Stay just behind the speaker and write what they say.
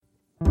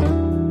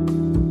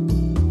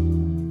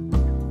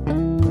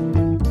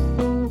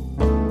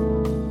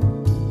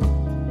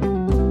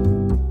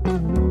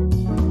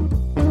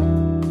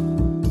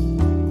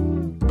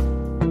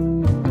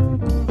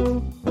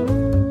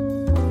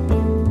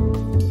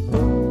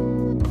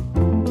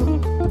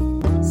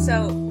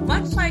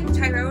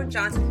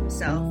Johnson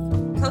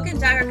himself, Cloak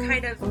and Dagger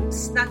kind of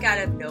snuck out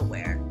of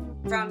nowhere.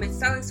 From its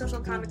styling social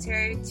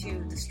commentary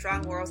to the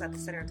strong morals at the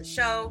center of the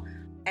show,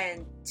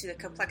 and to the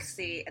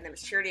complexity and the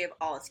maturity of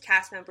all its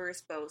cast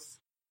members, both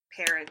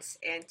parents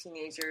and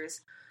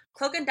teenagers,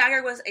 Cloak and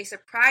Dagger was a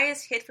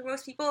surprise hit for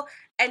most people,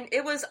 and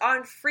it was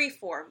on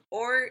Freeform,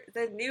 or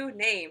the new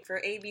name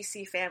for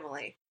ABC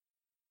Family.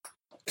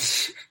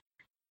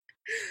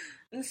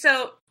 And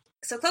so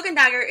Cloak and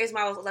Dagger is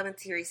Marvel's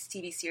 11th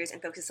TV series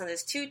and focuses on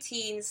those two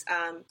teens,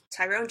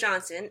 Tyrone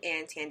Johnson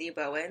and Tandy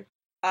Bowen,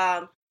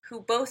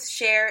 who both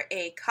share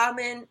a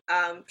common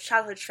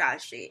childhood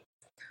tragedy.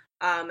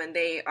 And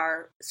they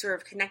are sort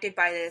of connected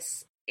by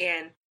this,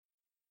 and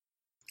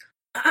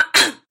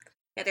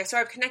they're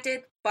sort of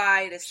connected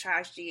by this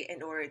tragedy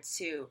in order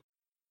to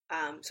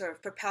sort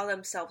of propel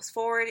themselves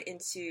forward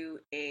into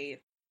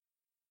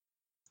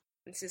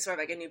sort of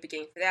like a new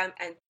beginning for them.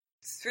 And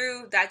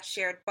through that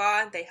shared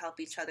bond, they help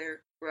each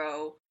other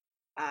grow,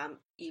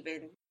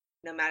 even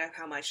no matter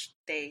how much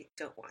they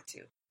don't want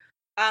to.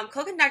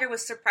 Cloak and Dagger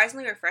was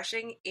surprisingly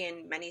refreshing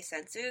in many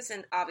senses,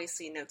 and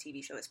obviously no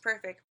TV show is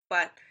perfect,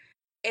 but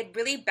it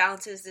really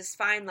balances this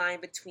fine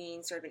line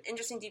between sort of an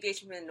interesting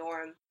deviation from the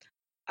norm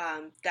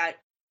that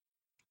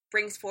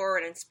brings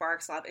forward and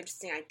sparks a lot of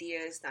interesting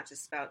ideas, not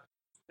just about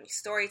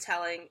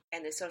storytelling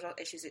and the social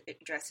issues it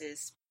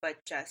addresses,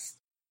 but just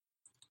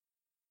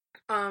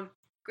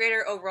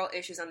greater overall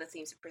issues on the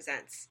themes it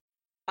presents.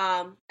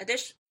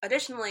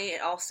 Additionally,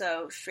 it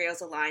also straddles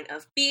the line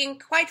of being,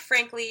 quite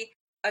frankly,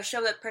 a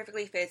show that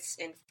perfectly fits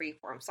in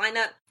Freeform's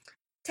lineup.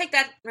 Take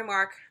that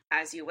remark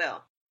as you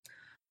will.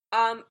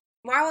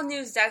 Marvel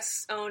News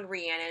Desk's own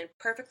Rhiannon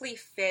perfectly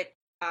fit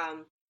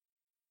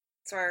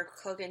sort of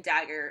Cloak and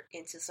Dagger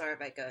into sort of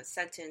like a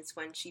sentence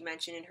when she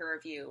mentioned in her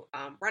review,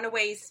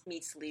 Runaways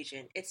meets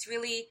Legion. It's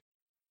really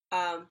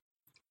a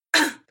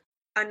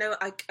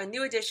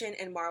new addition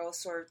in Marvel's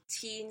sort of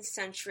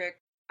teen-centric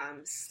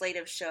slate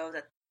of shows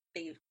that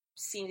they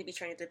seem to be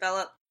trying to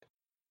develop,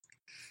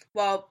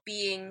 while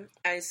being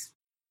as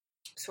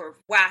sort of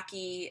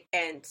wacky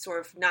and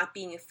sort of not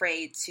being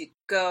afraid to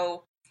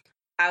go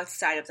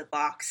outside of the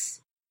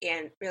box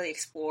and really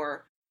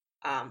explore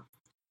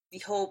the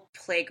whole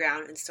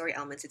playground and story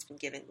elements it's been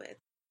given with.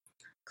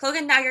 Cloak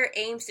and Dagger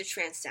aims to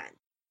transcend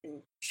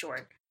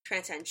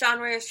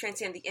genres,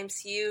 transcend the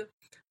MCU,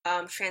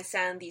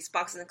 transcend these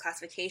boxes and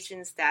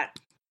classifications that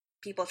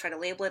people try to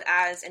label it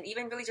as, and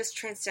even really just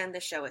transcend the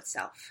show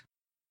itself.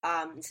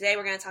 Today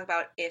we're going to talk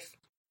about if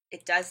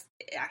it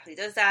actually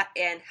does that,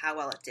 and how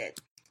well it did.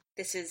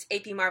 This is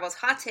AP Marvel's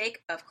hot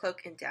take of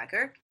Cloak and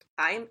Dagger.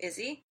 I am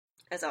Izzy,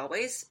 as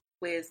always,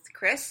 with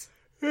Chris.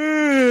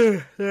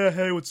 Yeah,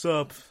 hey, what's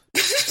up?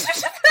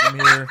 I'm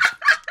here.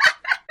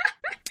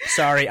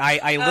 Sorry,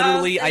 I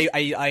literally,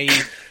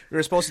 we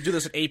were supposed to do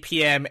this at 8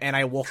 p.m. and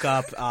I woke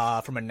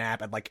up from a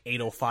nap at like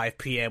 8:05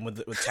 p.m.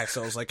 with text.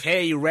 So I was like,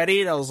 "Hey, you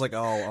ready?" And I was like,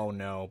 "Oh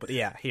no!" But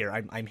yeah,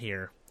 I'm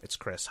here. It's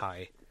Chris.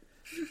 Hi.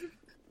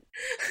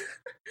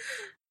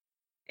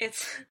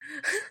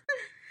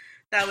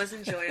 That was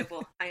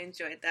enjoyable. I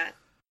enjoyed that.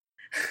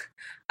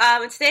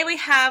 And today we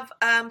have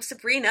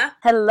Sabrina.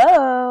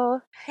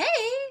 Hello. Hey.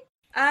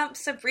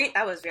 Sabrina.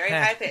 That was very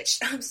high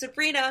pitched.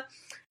 Sabrina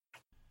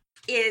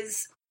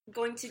is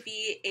going to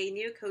be a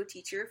new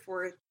co-teacher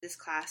for this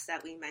class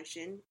that we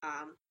mentioned.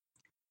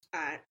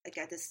 At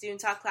the student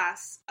talk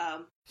class.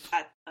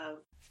 At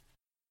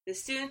the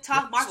student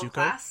talk Marvel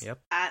class. Yep.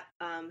 At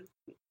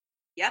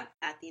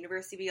the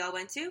university we all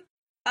went to.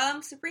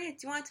 Sabrina, do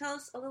you want to tell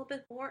us a little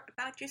bit more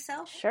about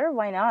yourself? Sure,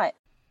 why not?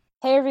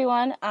 Hey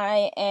everyone,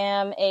 I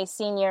am a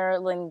senior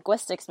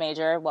linguistics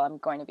major. Well, I'm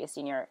going to be a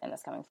senior in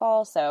this coming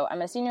fall, so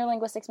I'm a senior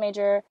linguistics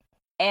major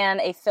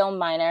and a film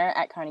minor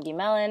at Carnegie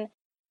Mellon.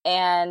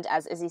 And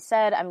as Izzy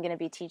said, I'm going to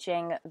be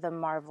teaching the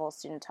Marvel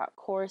Student Talk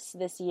course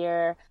this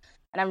year.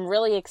 And I'm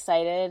really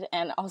excited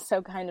and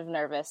also kind of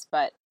nervous,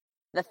 but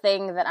the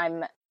thing that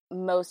I'm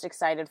most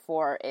excited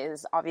for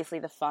is obviously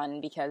the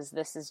fun, because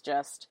this is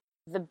just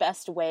the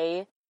best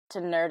way to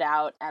nerd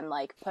out and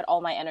like put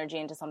all my energy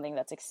into something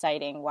that's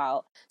exciting,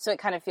 so it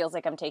kind of feels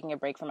like I'm taking a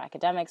break from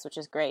academics, which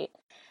is great.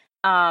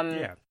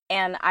 And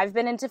I've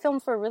been into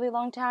film for a really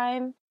long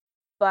time,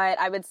 but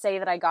I would say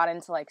that I got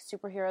into like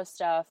superhero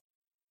stuff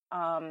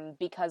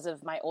because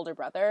of my older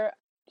brother.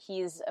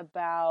 He's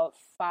about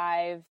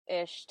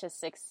 5-ish to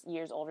 6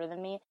 years older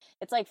than me.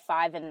 It's like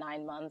 5 and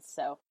 9 months,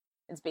 so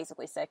it's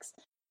basically 6.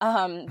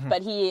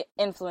 But he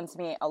influenced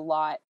me a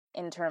lot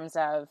in terms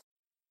of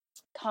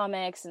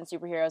comics and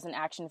superheroes and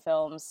action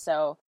films,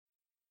 so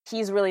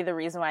he's really the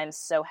reason why I'm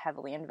so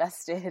heavily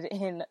invested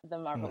in the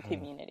Marvel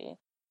community.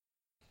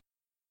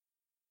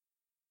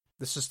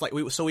 This is like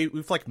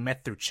we've like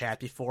met through chat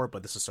before,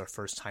 but this is our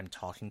first time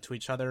talking to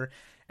each other.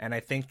 And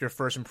I think your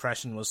first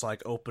impression was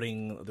like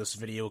opening this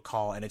video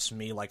call, and it's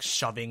me like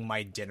shoving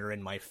my dinner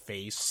in my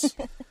face,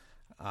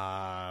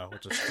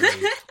 which is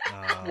great.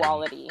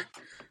 Quality.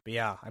 But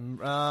yeah,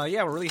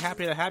 we're really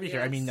happy to have you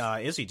here. I mean,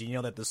 Izzy, do you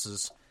know that this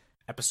is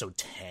episode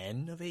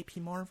 10 of AP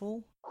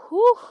Marvel?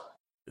 Whew.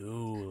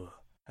 Ooh,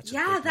 that's a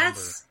big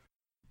that's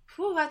number.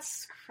 Whew,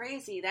 that's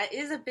crazy. That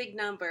is a big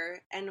number.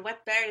 And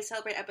what better to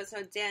celebrate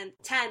episode 10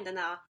 than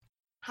a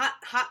hot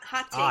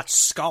take? It's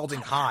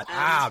scalding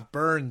hot.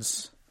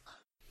 Burns.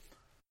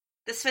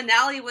 This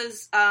finale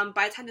was, by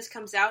the time this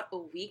comes out, a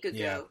week ago.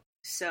 Yeah.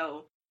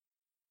 So,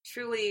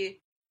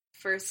 truly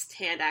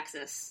first-hand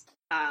access.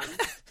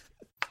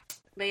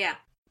 But yeah.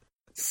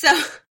 So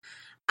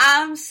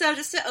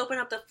just to open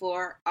up the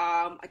floor,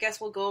 I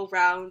guess we'll go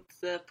around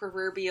the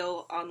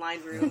proverbial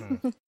online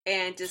room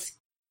and just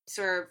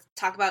sort of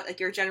talk about like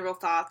your general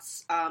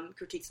thoughts,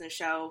 critiques on the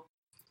show.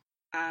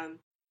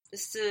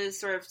 Just to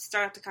sort of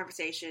start off the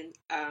conversation.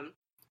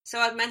 So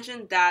I've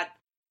mentioned that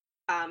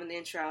in the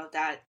intro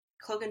that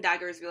Cloak and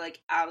Dagger is really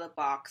like out of the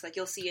box. Like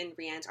you'll see in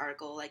Rianne's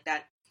article, like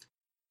that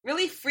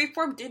really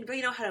Freeform didn't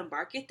really know how to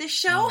market this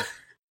show.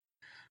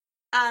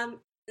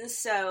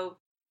 So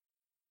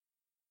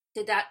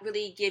did that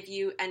really give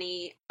you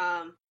any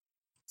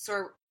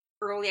sort of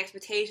early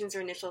expectations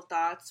or initial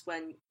thoughts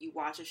when you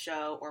watch a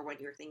show or when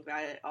you're thinking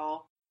about it at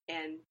all?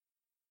 And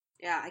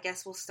yeah, I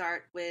guess we'll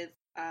start with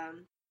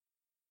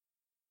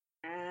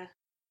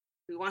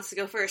who wants to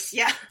go first?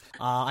 Yeah.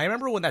 I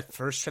remember when that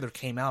first trailer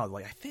came out,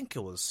 like I think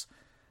it was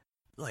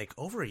like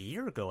over a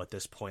year ago at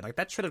this point. Like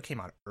that trailer came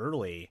out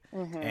early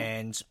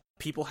and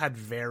people had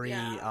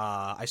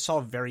I saw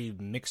very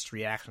mixed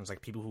reactions,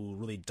 like people who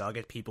really dug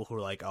it, people who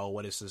were like, oh,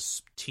 what is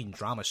this teen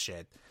drama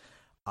shit?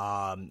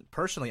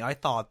 Personally, I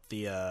thought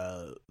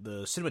the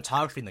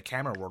cinematography in the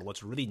camera world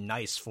was really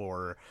nice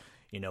for,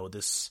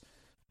 this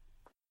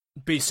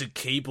basic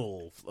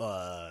cable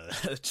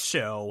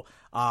show,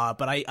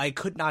 but I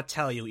could not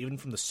tell you, even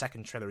from the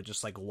second trailer,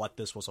 just like what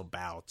this was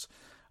about,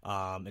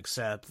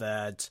 except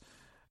that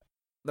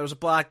there's a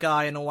black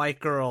guy and a white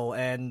girl,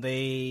 and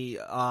they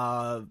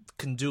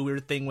can do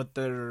weird thing with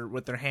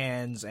their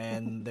hands,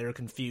 and they're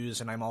confused,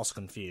 and I'm also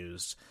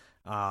confused.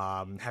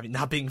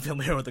 Not being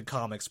familiar with the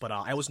comics, but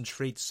I was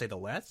intrigued to say the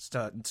least.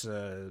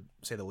 To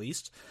say the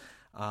least,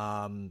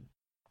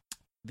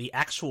 the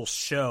actual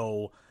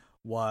show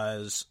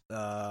was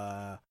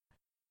kind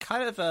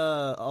of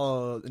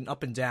an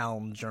up and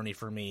down journey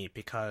for me,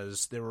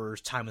 because there were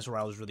times where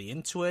I was really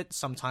into it,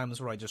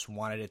 sometimes where I just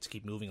wanted it to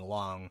keep moving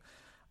along.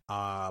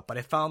 But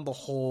I found the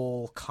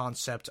whole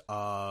concept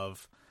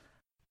of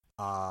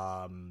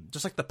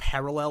just like the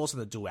parallels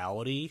and the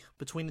duality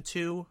between the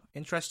two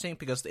interesting,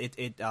 because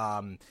it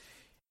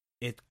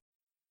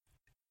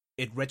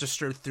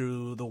registered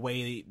through the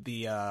way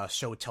the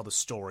show would tell the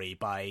story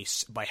by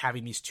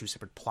having these two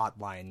separate plot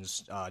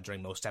lines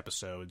during most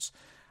episodes.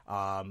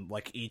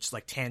 Like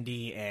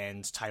Tandy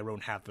and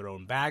Tyrone have their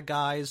own bad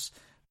guys.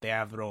 They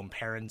have their own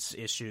parents'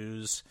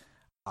 issues.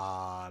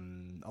 A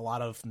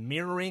lot of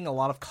mirroring, a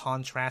lot of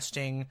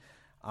contrasting,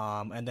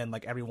 and then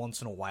like every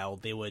once in a while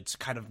they would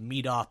kind of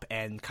meet up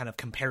and kind of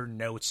compare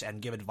notes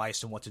and give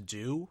advice on what to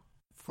do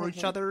for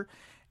each other,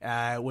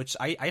 which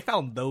I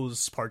found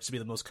those parts to be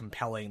the most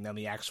compelling than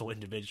the actual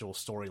individual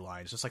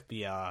storylines, just like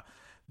the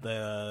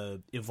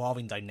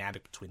evolving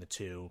dynamic between the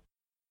two.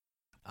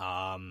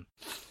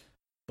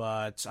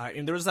 But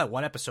there was that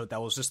one episode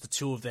that was just the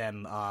two of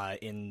them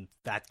in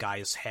that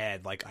guy's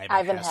head, like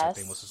Ivan Hess.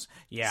 Something was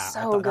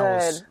so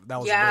good. That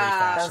was really fascinating.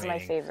 That was my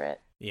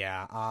favorite.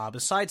 Yeah.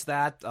 Besides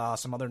that,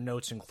 some other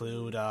notes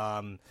include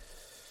I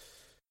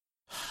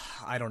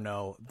don't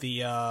know,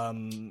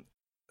 the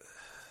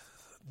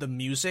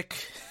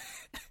music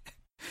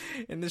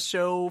in the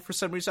show. For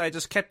some reason, I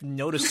just kept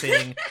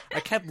noticing. I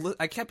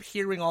kept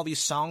hearing all these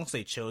songs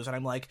they chose, and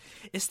I'm like,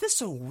 is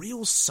this a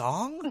real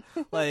song?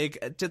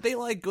 Like, did they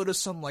like go to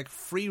some like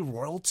free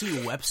royalty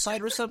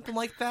website or something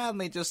like that?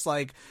 And they just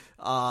like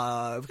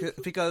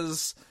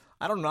because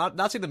I don't know.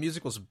 Not saying the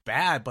music was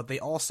bad, but they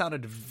all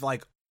sounded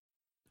like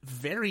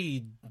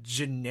very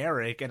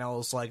generic, and I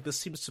was like, this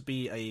seems to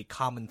be a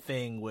common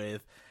thing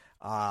with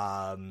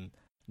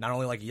not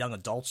only like young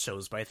adult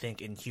shows, but I think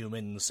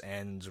Inhumans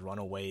and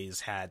Runaways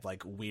had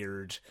like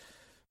weird,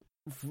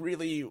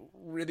 really,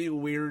 really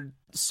weird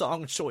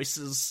song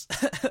choices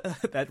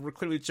that were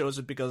clearly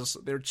chosen because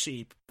they're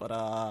cheap.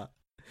 But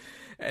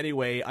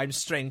anyway, I'm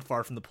straying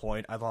far from the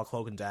point. I thought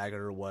Cloak and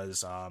Dagger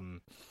was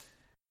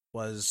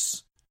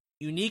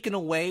unique in a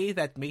way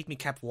that made me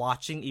kept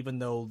watching, even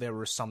though there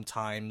were some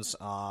times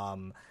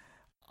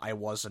I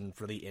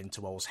wasn't really into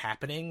what was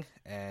happening.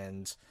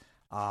 And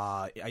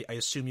I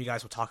assume you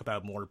guys will talk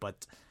about it more,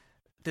 but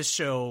this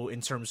show,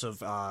 in terms of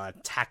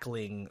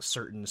tackling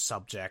certain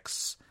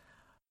subjects,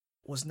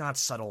 was not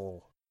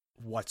subtle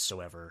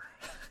whatsoever.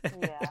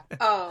 Yeah.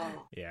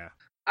 Oh. Yeah.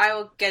 I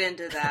will get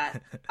into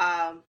that.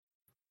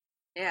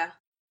 Yeah.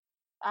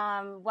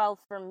 Well,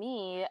 for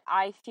me,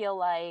 I feel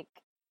like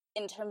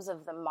in terms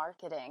of the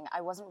marketing,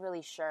 I wasn't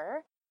really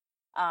sure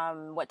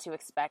what to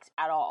expect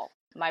at all.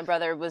 My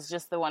brother was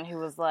just the one who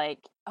was like,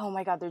 oh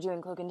my god, they're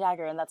doing Cloak and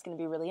Dagger, and that's going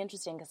to be really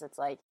interesting because it's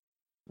like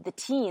the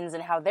teens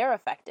and how they're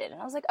affected. And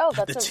I was like, oh,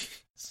 that's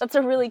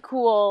a really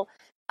cool,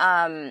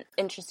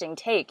 interesting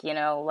take,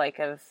 like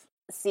of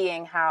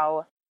seeing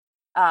how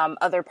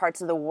other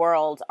parts of the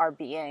world are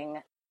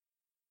being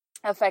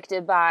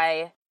affected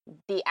by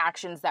the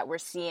actions that we're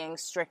seeing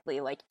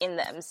strictly like in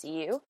the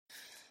MCU.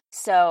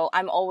 So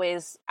I'm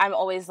always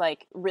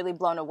like really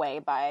blown away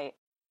by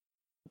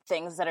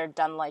things that are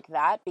done like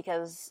that,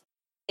 because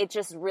it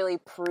just really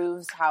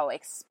proves how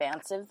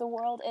expansive the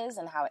world is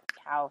and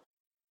how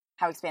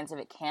expansive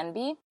it can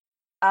be.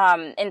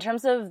 In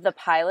terms of the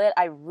pilot,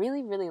 I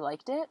really, really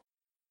liked it.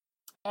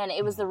 And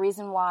it was the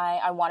reason why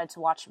I wanted to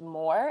watch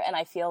more. And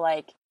I feel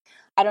like,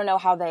 I don't know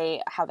how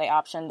they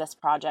optioned this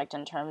project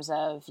in terms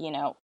of, you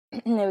know,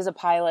 it was a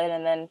pilot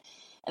and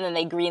then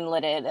they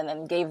greenlit it and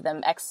then gave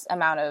them X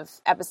amount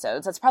of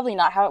episodes. That's probably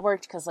not how it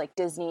worked, because like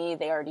Disney,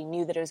 they already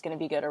knew that it was going to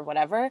be good or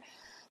whatever.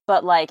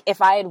 But like,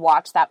 if I had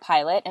watched that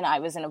pilot and I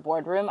was in a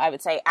boardroom, I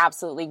would say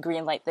absolutely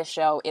greenlight this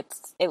show.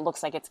 It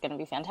looks like it's going to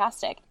be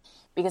fantastic,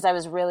 because I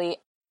was really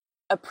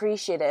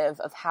appreciative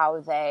of how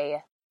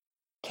they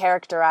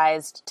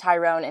characterized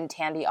Tyrone and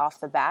Tandy off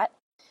the bat.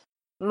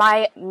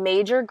 My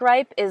major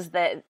gripe is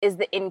the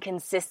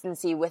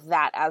inconsistency with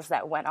that as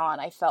that went on.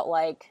 I felt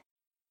like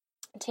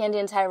Tandy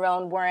and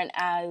Tyrone weren't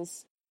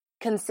as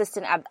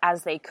consistent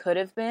as they could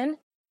have been.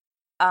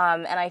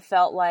 And I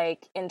felt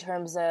like in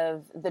terms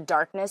of the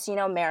darkness, you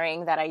know,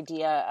 marrying that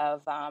idea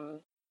of,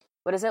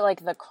 what is it,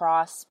 like the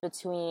cross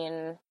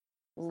between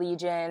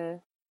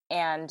Legion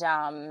and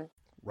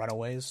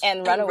Runaways?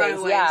 And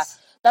Runaways, yeah.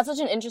 That's such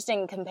an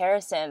interesting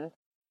comparison,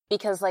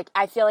 because like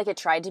I feel like it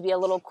tried to be a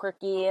little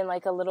quirky and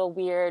like a little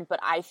weird, but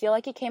I feel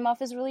like it came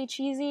off as really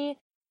cheesy.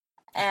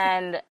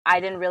 And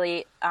I didn't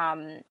really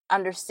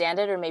understand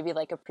it or maybe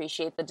like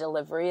appreciate the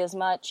delivery as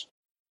much.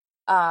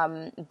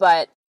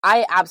 But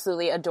I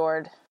absolutely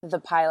adored the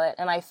pilot,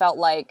 and I felt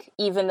like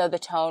even though the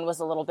tone was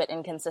a little bit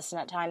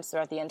inconsistent at times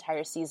throughout the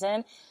entire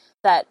season,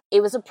 that it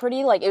was a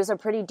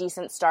pretty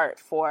decent start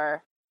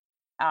for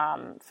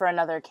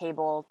another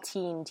cable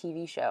teen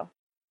TV show.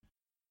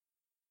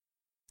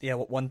 Yeah,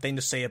 one thing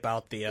to say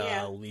about the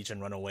Legion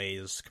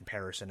Runaways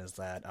comparison is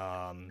that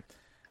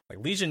like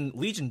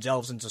Legion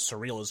delves into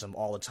surrealism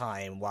all the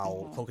time,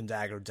 while Cloak and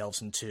Dagger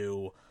delves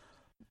into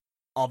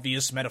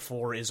obvious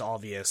metaphor is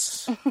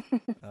obvious.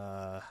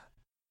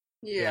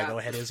 Yeah, go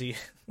ahead, Izzy.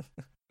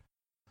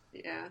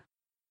 Yeah,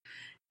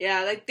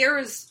 like there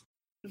was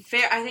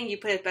I think you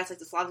put it best, like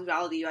this lot of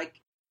duality, like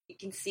you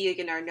can see like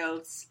in our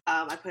notes,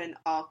 I put in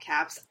all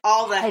caps,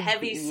 all the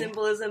heavy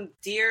symbolism,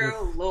 dear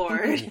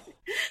Lord.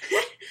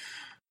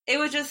 It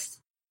was just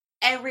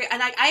and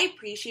like I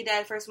appreciate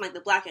that at first from like the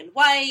black and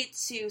white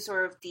to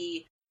sort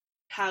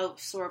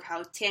of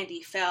how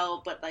Tandy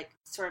fell, but like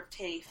sort of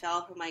Tandy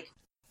fell from like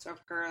sort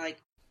of her like,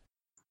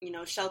 you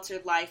know,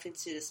 sheltered life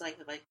into this life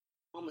of like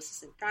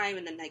homelessness and crime,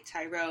 and then like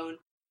Tyrone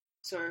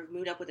sort of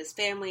moved up with his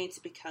family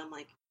to become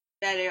like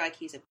better, like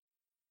he's a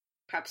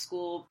prep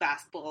school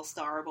basketball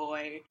star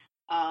boy,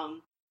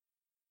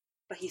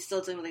 but he's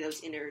still dealing with like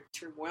those inner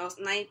turmoils,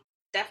 and I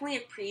definitely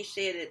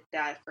appreciated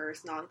that at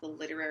first, not like the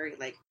literary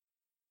like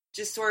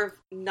just sort of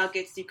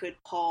nuggets you could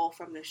pull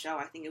from the show.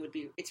 I think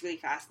it's really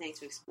fascinating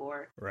to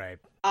explore. Right.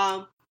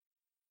 I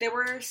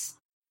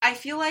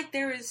feel like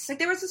there was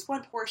this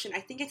one portion, I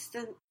think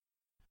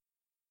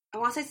I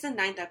want to say it's the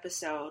 9th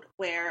episode,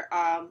 where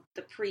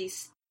the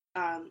priest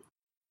can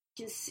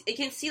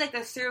see like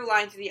the through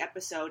line through the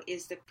episode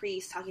is the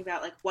priest talking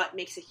about like what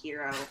makes a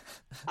hero,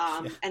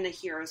 and the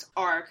hero's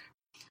arc,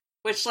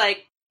 which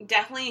like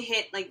definitely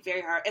hit like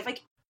very hard. If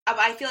like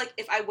I feel like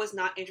if I was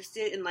not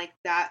interested in like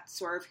that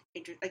sort of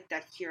like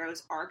that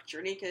hero's arc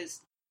journey,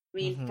 because I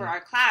mean for our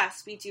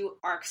class we do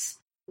arcs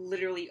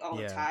literally all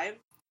the time,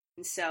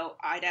 and so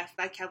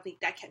that kept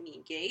me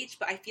engaged.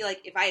 But I feel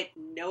like if I had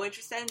no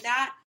interest in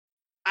that,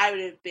 I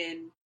would have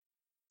been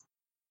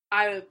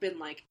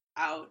like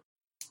out.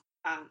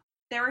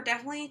 There were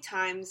definitely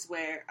times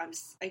where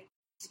just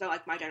about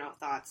like my general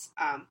thoughts.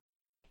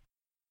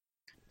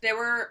 There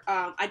were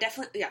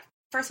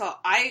first of all,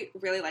 I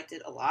really liked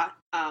it a lot.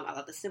 I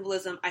love the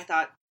symbolism. I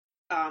thought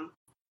the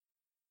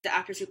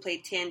actors who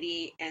played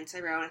Tandy and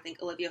Tyrone, I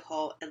think Olivia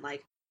Holt and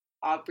like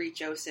Aubrey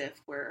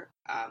Joseph were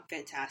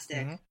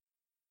fantastic.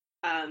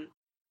 I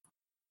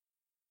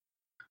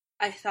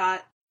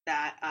thought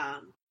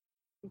that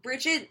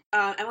Bridget,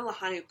 Emma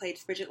Lahana, who played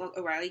Bridget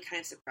O'Reilly,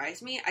 kind of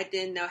surprised me. I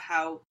didn't know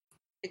how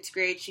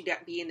integrated she'd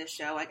be in the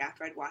show, like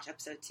after I'd watched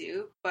episode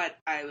 2, but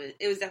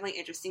it was definitely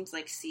interesting to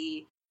like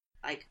see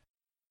like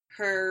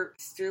her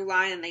through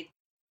line, and they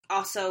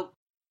also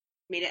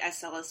made it as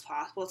subtle as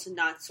possible to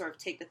not sort of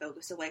take the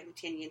focus away from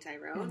Tandy and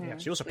Tyrone. Yeah,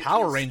 she was a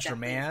Power Ranger,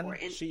 man.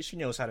 She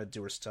knows how to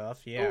do her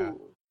stuff. Yeah.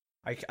 Ooh.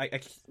 But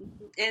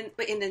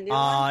in the new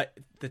one?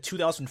 The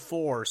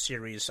 2004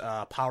 series,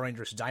 Power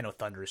Rangers Dino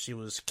Thunder, she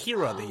was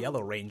Kira, the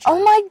Yellow Ranger.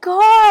 Oh my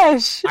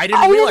gosh! I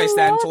didn't realize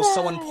that until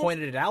someone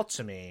pointed it out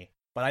to me.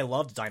 But I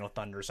loved Dino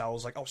Thunder, so I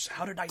was like, oh,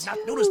 how did I not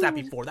notice that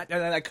before?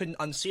 I couldn't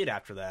unsee it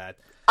after that.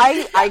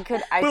 I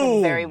could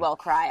very well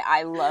cry.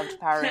 I loved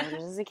Power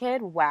Rangers as a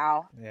kid.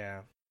 Wow.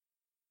 Yeah.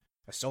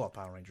 I still love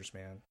Power Rangers,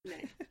 man.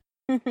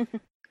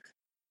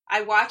 I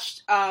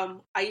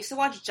used to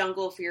watch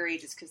Jungle Fury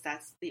just because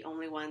that's the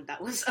only one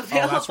that was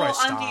available on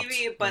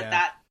TV, but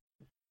that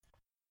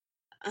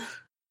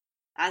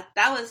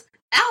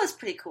was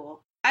pretty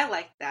cool. I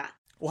like that.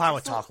 We'll have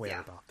a talk later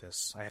about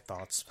this. I have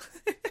thoughts.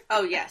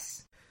 Oh,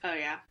 yes. Oh,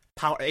 yeah.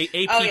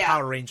 AP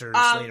Power Rangers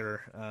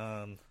later.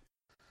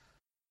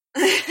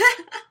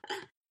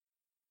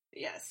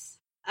 Yes.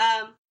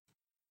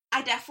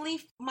 I definitely,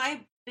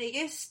 my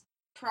biggest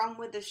problem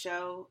with the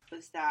show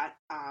was that,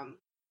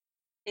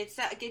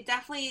 it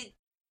definitely,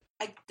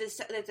 like,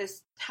 this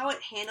how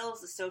it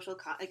handles the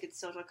its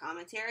social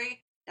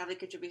commentary definitely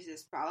contributes to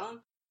this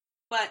problem.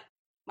 But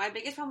my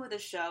biggest problem with the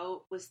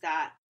show was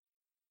that,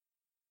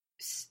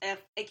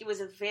 it was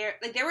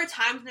there were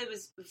times when it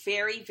was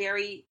very,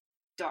 very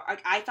dark.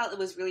 Like, I felt it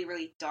was really,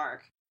 really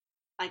dark.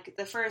 Like,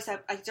 the first,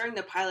 during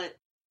the pilot,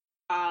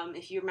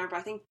 if you remember,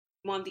 I think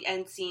one of the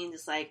end scenes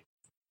is, like,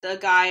 the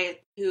guy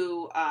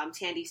who,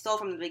 Tandy stole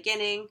from the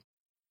beginning,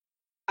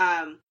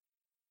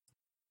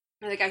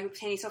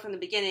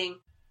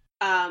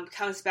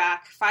 comes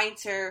back,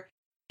 finds her,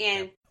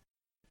 and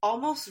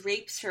almost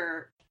rapes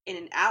her in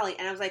an alley.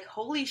 And I was like,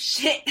 holy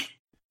shit,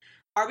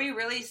 are we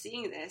really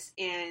seeing this?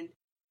 And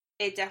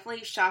it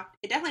definitely shocked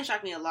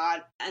me a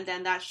lot. And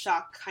then that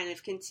shock kind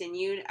of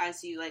continued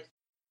as you, like,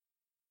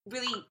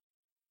 really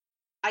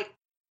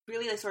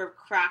sort of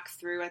crack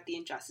through at the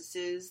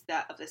injustices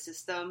of the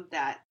system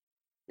that,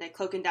 like,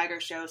 Cloak and Dagger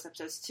shows,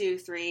 episodes 2,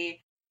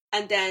 3,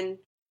 and then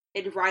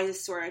it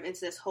rises sort of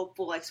into this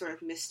hopeful, like, sort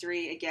of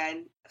mystery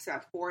again, sort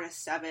of 4 to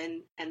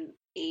 7 and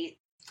 8.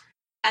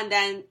 And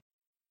then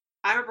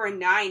I remember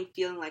 9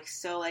 feeling, like,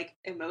 so, like,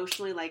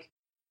 emotionally, like,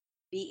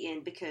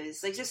 beaten,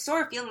 because, like, just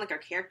sort of feeling like our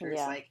characters,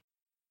 like,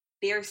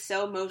 they are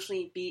so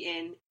emotionally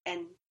beaten,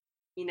 and,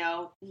 you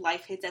know,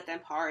 life hits at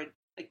them hard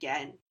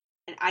again.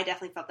 And I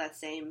definitely felt that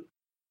same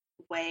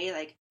way,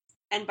 like,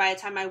 and by the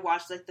time I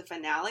watched, like, the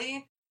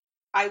finale,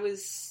 I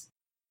was,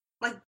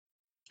 like,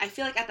 I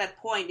feel like at that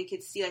point you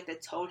could see, like, the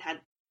tone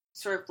had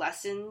sort of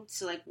lessened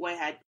to, like, what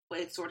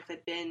it sort of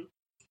had been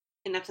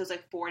in episodes,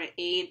 like, 4 to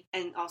 8,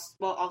 and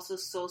also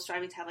still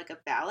striving to have, like, a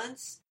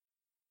balance.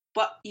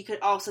 But you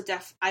could also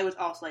I was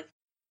also, like,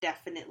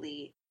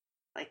 definitely,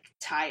 like,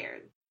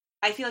 tired.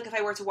 I feel like if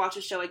I were to watch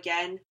a show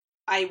again,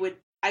 I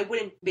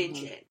wouldn't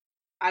binge it.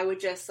 I would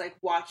just, like,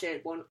 watch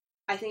it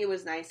I think it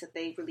was nice that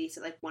they released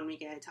it, like, 1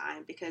 week at a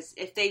time, because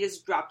if they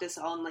just dropped this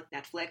all on, like,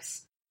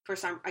 Netflix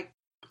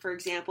for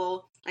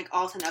example, like,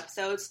 all 10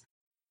 episodes,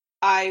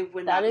 I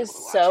would not be able to watch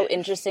it. That is so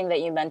interesting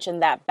that you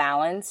mentioned that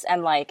balance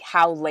and, like,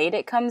 how late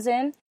it comes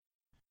in,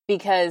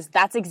 because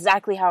that's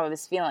exactly how I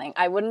was feeling.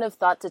 I wouldn't have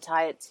thought to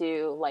tie it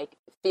to, like,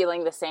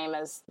 feeling the same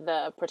as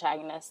the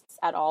protagonists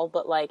at all,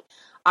 but, like,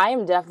 I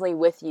am definitely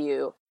with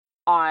you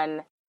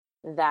on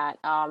that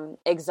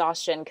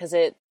exhaustion, because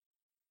it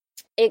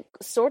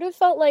sort of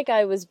felt like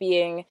I was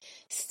being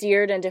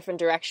steered in different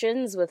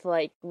directions with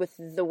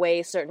the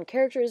way certain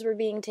characters were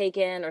being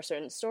taken or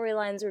certain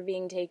storylines were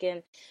being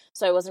taken.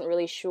 So I wasn't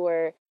really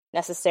sure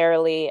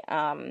necessarily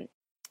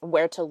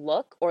where to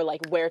look or,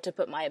 like, where to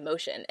put my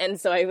emotion. And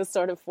so I was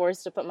sort of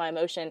forced to put my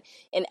emotion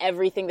in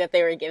everything that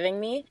they were giving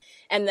me.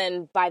 And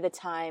then by the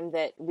time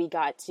that we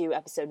got to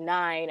episode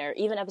 9 or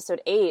even episode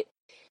 8,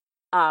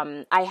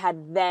 I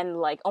had then,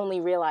 like,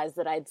 only realized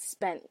that I'd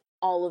spent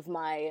all of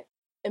my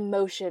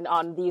emotion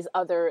on these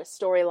other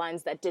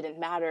storylines that didn't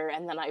matter,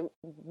 and then I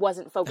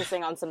wasn't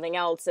focusing on something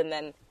else. And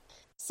then,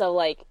 so,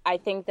 like, I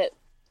think that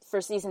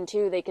for season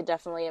 2 they could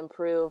definitely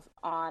improve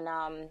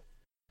on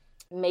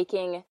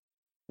making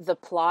the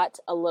plot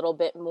a little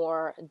bit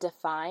more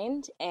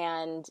defined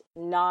and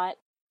not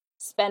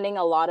spending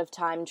a lot of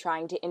time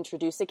trying to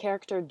introduce a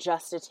character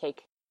just to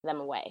take them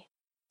away,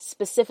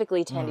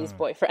 specifically Tandy's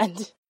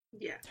boyfriend.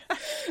 Yeah.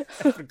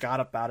 I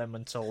forgot about him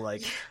until,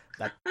 like,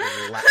 that.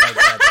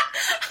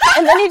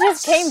 And then he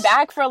just came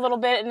back for a little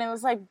bit, and it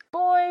was like,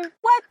 boy,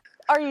 what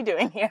are you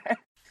doing here?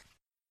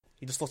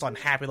 He just looked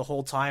unhappy the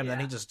whole time, and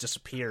then he just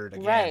disappeared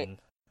again. Right.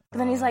 And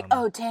then he's like,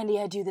 oh, Tandy,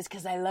 I do this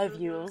because I love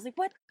you. I was like,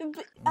 what?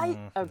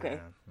 Okay.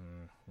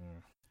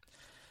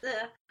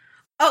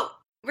 Oh,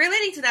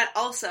 relating to that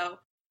also,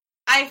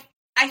 I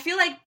feel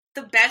like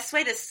the best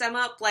way to sum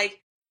up,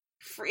 like,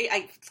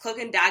 Cloak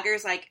and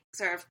Dagger's, like,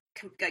 sort of,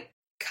 like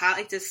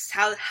just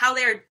how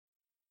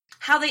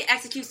they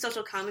execute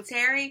social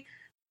commentary,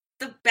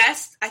 the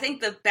best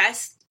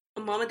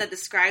moment that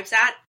describes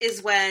that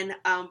is when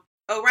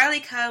O'Reilly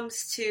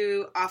comes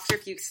to Officer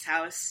Fuchs'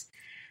 house,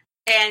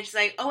 and she's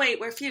like, oh wait,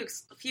 where's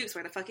Fuchs? Fuchs,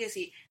 where the fuck is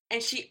he?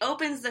 And she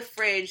opens the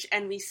fridge,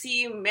 and we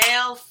see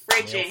male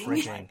fridging. Oh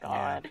my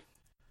god.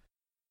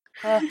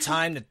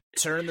 Time to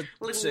turn the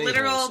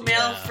literal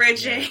male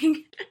fridging.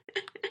 Yeah.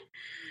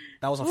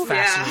 That was a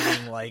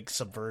fascinating, like,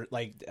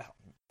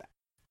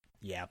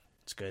 yeah,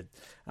 it's good.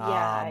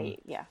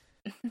 Yeah.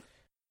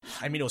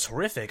 I mean, it was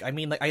horrific. I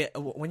mean, like,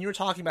 when you were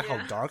talking about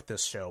how dark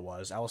this show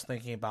was, I was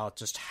thinking about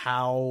just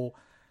how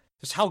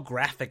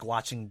graphic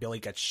watching Billy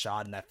get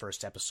shot in that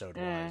first episode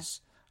was.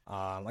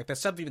 Like,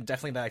 that's something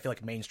definitely that I feel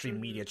like mainstream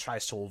media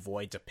tries to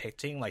avoid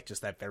depicting, like,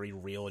 just that very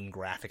real and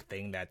graphic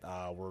thing that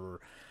we're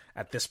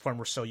at this point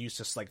we're so used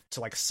to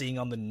seeing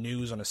on the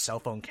news on a cell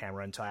phone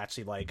camera, and to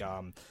actually, like,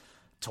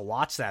 to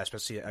watch that,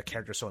 especially a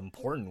character so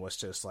important, was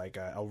just like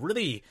a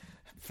really,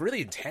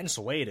 really intense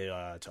way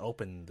to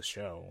open the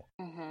show.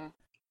 Mm-hmm.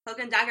 Cloak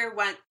and Dagger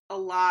went a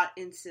lot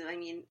into, I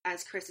mean,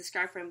 as Chris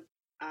described from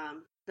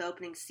the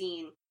opening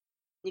scene,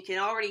 you can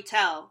already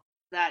tell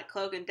that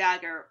Cloak and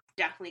Dagger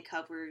definitely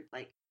covered,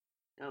 like,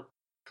 you know,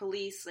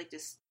 police, like,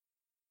 just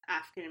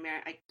African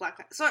American, like,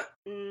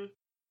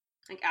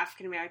 like,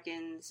 African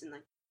Americans and,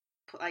 like,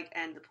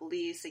 and the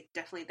police, like,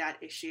 definitely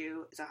that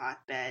issue is a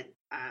hotbed.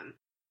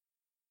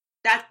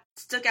 That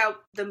stuck out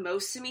the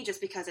most to me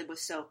just because it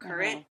was so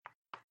current.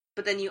 Mm-hmm.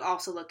 But then you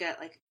also look at,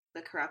 like,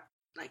 the corrupt,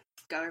 like,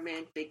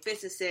 government, big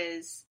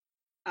businesses,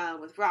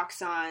 with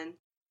Roxxon,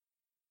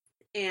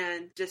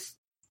 and just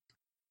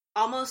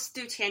almost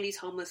through Tandy's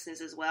homelessness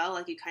as well.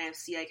 Like, you kind of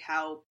see, like,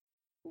 how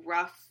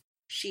rough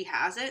she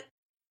has it.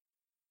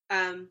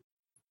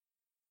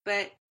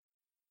 But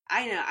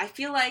I don't know, I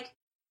feel like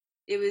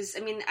it was, I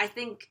mean, I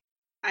think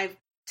I've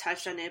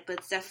touched on it, but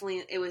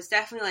it was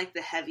definitely, like,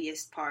 the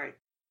heaviest part.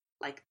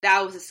 Like,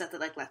 that was the stuff that,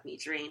 like, left me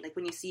drained. Like,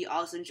 when you see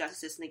all this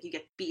injustice and, like, you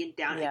get beaten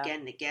down again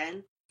and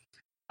again.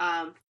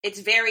 It's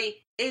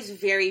very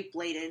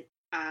blatant.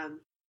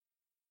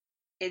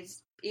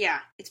 It's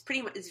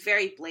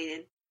very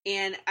blatant.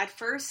 And at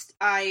first,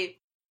 I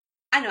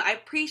don't know, I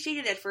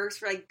appreciated it at first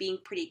for, like, being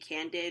pretty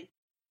candid.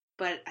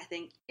 But I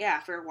think,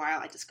 for a while,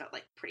 I just got,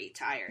 like, pretty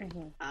tired.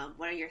 Mm-hmm.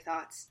 What are your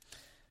thoughts?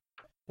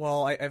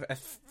 Well, at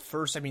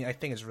first, I mean, I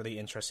think it's really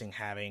interesting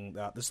having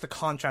this the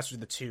contrast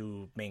between the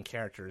two main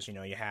characters. You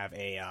know, you have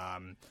a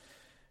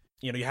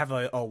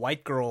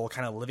white girl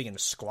kind of living in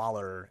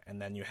squalor,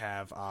 and then you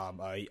have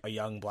a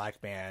young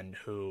black man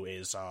who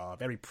is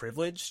very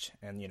privileged,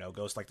 and, you know,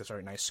 goes to, like, this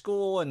very nice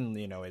school, and,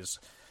 you know, is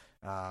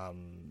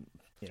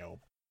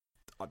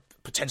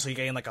potentially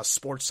getting, like, a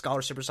sports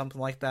scholarship or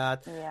something like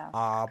that.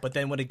 Yeah. But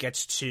then when it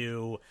gets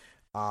to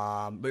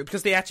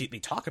because they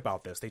talk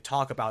about this. They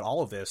talk about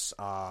all of this,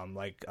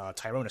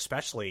 Tyrone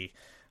especially,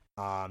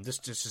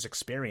 just his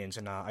experience.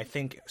 And I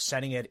think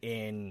setting it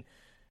in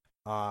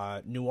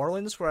New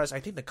Orleans, whereas I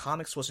think the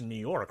comics was in New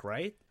York,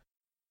 right?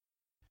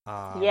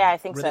 Yeah, I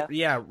think really, so.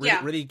 Yeah,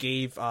 really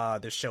gave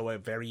this show a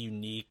very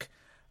unique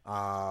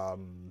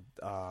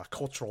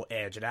cultural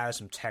edge. It added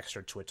some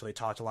texture to it. So they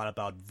talked a lot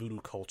about voodoo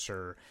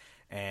culture,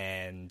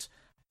 and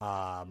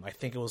I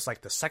think it was, like,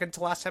 the second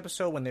to last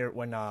episode when they were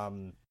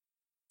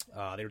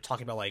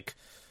talking about, like,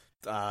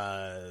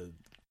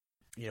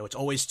 you know, it's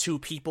always two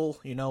people,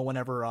 you know,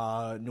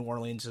 whenever New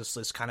Orleans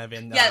is kind of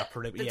in the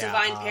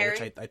divine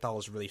pairing, which I thought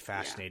was really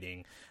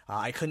fascinating.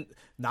 I couldn't,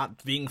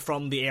 not being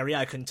from the area,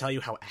 I couldn't tell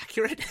you how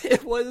accurate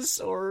it was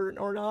or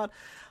not.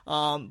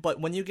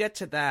 But when you get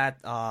to that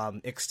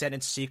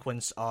extended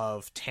sequence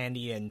of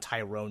Tandy and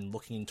Tyrone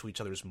looking into each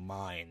other's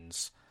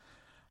minds,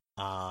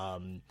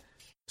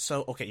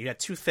 so okay, you had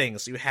two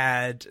things. You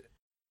had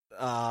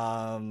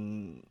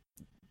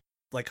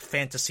like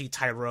fantasy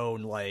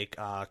Tyrone, like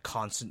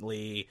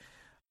constantly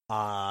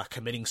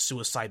committing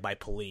suicide by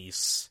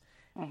police,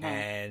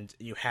 and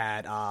you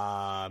had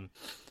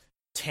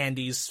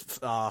Tandy's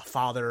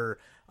father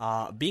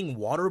being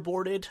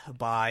waterboarded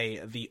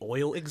by the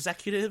oil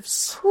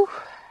executives. Whew.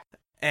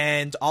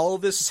 And all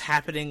of this is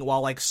happening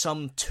while, like,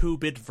 some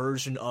 2-bit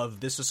version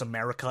of This Is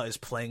America is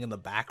playing in the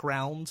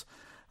background.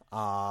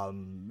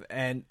 And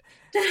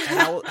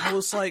I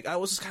was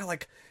just kind of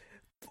like,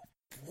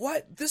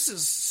 what? This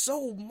is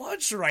so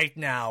much right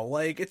now.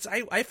 Like,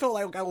 I felt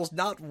like I was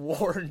not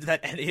warned that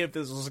any of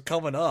this was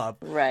coming up.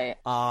 Right.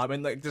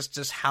 And, like,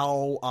 just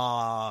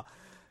how,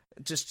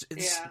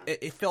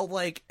 it felt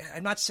like,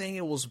 I'm not saying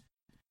it was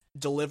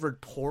delivered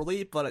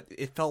poorly, but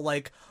it felt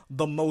like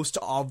the most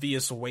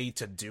obvious way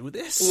to do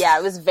this. Yeah,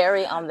 it was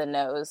very on the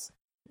nose.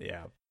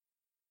 Yeah.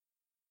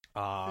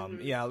 Yeah, I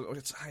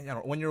don't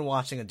know, when you're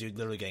watching a dude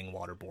literally getting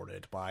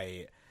waterboarded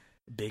by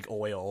big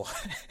oil,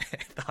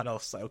 I thought I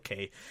was like,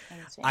 okay,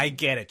 I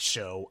get it,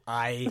 show.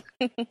 I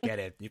get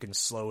it. You can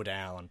slow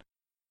down.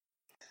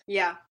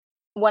 Yeah.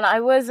 When I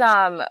was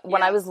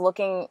I was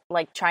looking,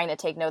 like, trying to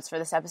take notes for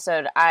this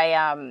episode,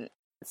 I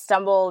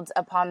stumbled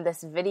upon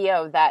this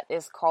video that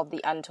is called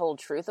The Untold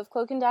Truth of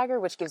Cloak and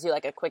Dagger, which gives you,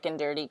 like, a quick and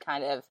dirty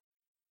kind of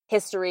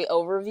history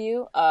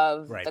overview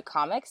of the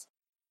comics.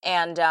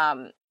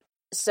 And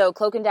so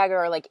Cloak and Dagger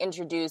are, like,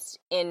 introduced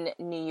in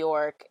New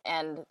York,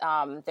 and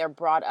they're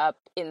brought up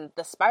in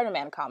the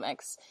Spider-Man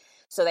comics.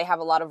 So they have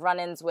a lot of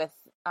run-ins with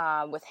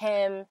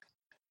him,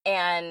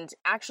 and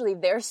actually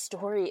their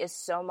story is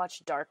so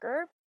much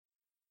darker.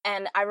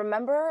 And I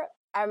remember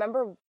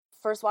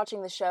first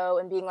watching the show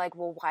and being like,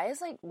 well,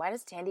 why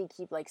does Tandy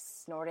keep, like,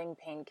 snorting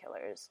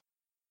painkillers?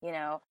 You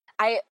know,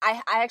 I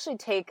actually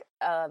take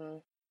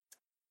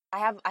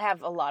I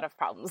have a lot of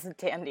problems with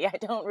Tandy. I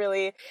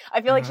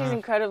feel like she's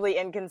incredibly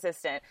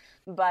inconsistent.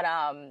 But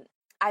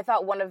I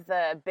thought one of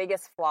the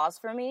biggest flaws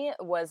for me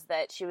was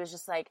that she was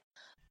just like,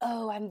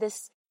 oh, I'm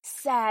this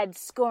sad,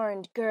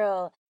 scorned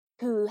girl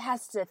who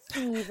has to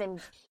thieve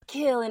and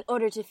kill in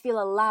order to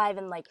feel alive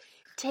and, like,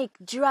 take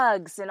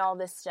drugs and all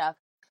this stuff.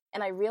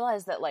 And I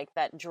realized that, like,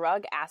 that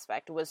drug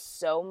aspect was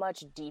so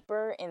much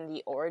deeper in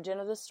the origin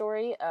of the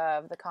story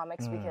of the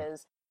comics,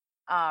 because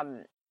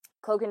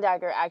Cloak and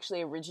Dagger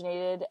actually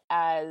originated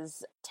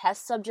as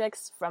test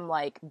subjects from,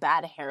 like,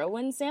 bad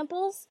heroin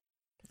samples.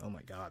 Oh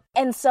my god.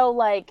 And so,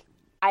 like,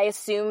 I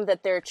assume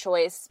that their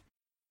choice,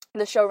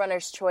 the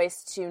showrunner's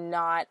choice to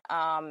not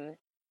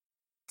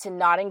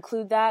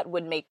include that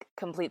would make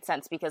complete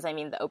sense, because, I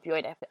mean, the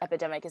opioid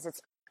epidemic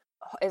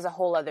is a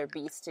whole other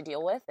beast to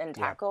deal with and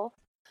tackle.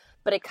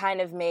 But it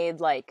kind of made,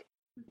 like,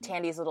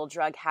 Tandy's little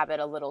drug habit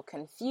a little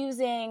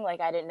confusing. Like,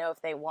 I didn't know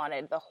if they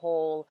wanted the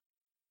whole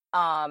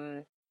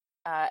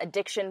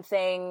addiction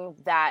thing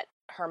that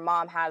her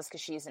mom has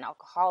because she's an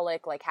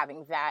alcoholic, like,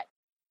 having that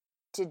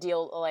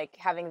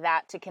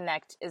to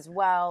connect as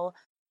well.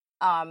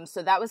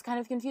 So that was kind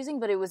of confusing,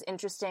 but it was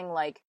interesting,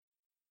 like,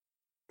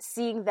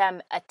 seeing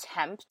them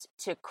attempt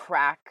to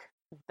crack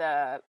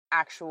the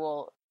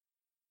actual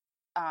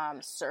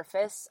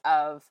surface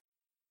of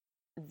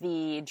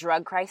the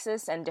drug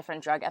crisis and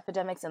different drug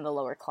epidemics in the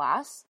lower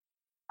class.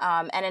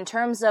 And in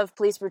terms of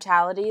police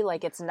brutality,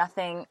 like, it's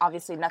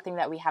obviously nothing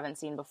that we haven't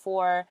seen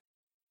before,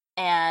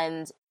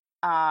 and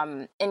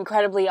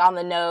incredibly on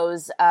the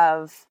nose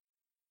of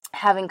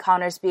having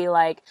Connors be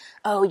like,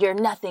 "Oh, you're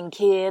nothing,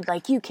 kid,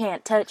 like, you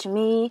can't touch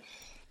me,"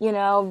 you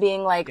know,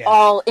 being, like,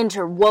 all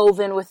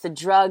interwoven with the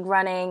drug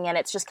running, and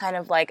it's just kind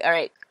of like, all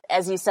right,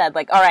 as you said,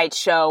 like, all right,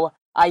 show,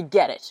 I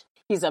get it.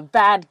 He's a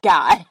bad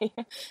guy,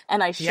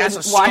 and I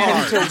shouldn't want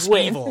him to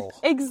win. Evil.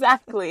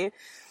 Exactly.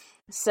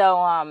 So,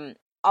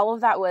 all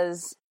of that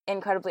was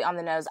incredibly on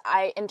the nose.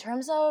 In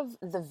terms of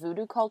the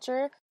voodoo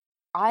culture,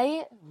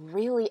 I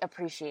really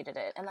appreciated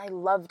it, and I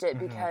loved it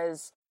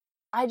because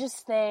I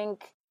just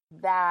think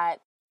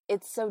that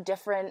it's so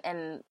different,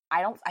 and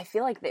I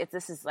feel like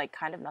this is, like,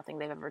 kind of nothing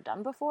they've ever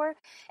done before,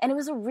 and it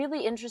was a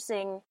really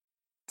interesting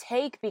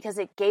take because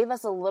it gave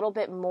us a little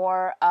bit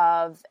more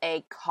of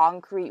a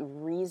concrete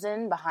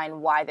reason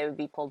behind why they would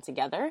be pulled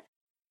together,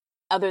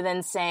 other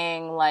than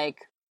saying,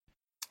 like,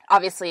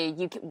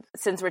 obviously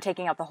since we're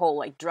taking out the whole,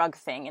 like, drug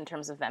thing in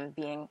terms of them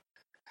being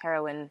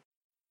heroin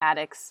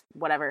addicts,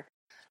 whatever,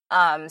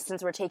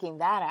 since we're taking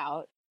that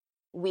out,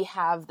 we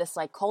have this,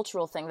 like,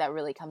 cultural thing that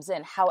really comes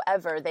in.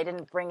 However, they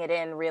didn't bring it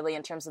in really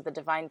in terms of the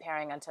divine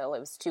pairing until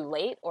it was too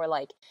late, or,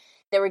 like,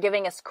 they were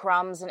giving us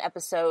crumbs in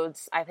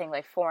episodes, I think,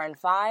 like, 4 and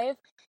 5,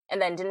 and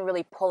then didn't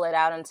really pull it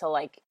out until,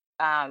 like,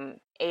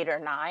 8 or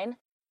 9.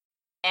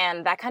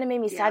 And that kind of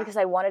made me sad because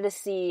I wanted to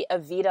see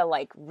Evita,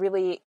 like,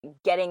 really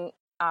getting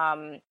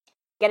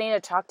to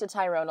talk to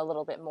Tyrone a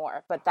little bit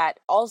more. But that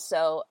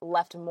also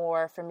left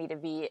more to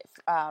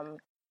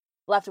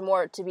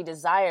be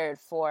desired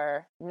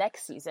for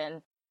next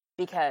season,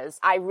 because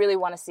I really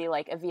want to see,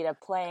 like, Evita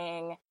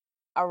playing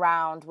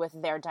around with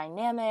their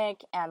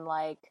dynamic and,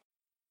 like,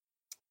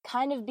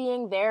 kind of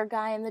being their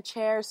guy in the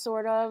chair,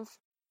 sort of,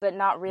 but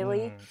not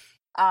really.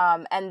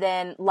 And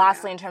then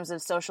lastly, in terms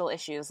of social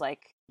issues,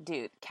 like,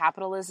 dude,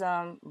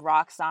 capitalism,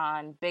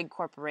 Roxxon, big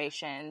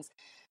corporations,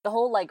 the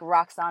whole, like,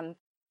 Roxxon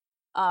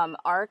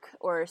arc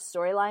or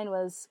storyline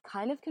was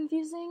kind of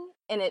confusing,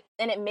 and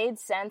it made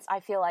sense,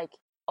 I feel like,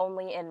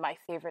 only in my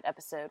favorite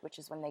episode, which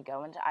is when they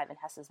go into Ivan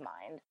Hess's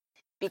mind,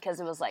 because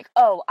it was like,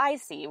 oh, I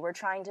see, we're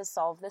trying to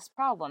solve this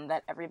problem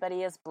that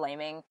everybody is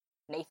blaming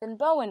Nathan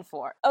Bowen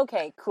for.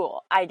 Okay,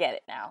 cool, I get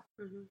it now.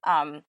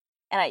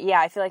 And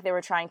I feel like they were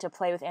trying to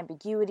play with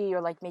ambiguity,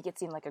 or, like, make it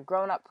seem like a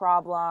grown-up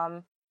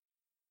problem,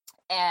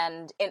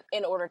 and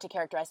in order to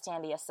characterize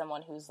Tandy as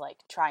someone who's, like,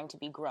 trying to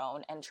be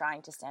grown and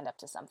trying to stand up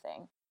to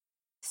something.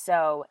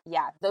 So,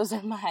 yeah, those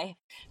are my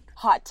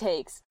hot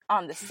takes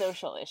on the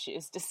social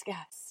issues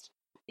discussed.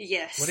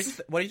 Yes.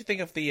 What did you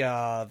think of the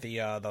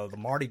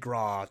Mardi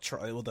Gras?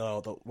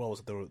 What was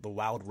it? The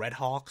Wild Red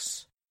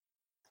Hawks?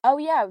 Oh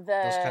yeah,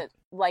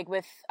 like,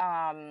 with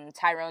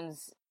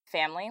Tyrone's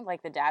family,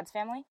 like the dad's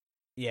family.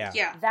 Yeah.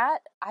 That,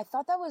 I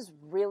thought that was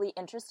really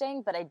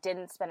interesting, but I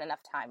didn't spend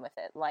enough time with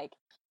it. Like,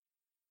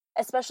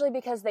 especially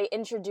because they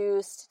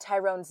introduced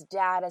Tyrone's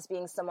dad as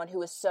being someone who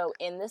was so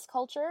in this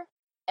culture,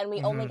 and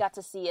we only got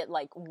to see it,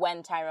 like,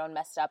 when Tyrone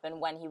messed up and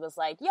when he was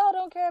like, y'all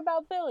don't care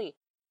about Billy.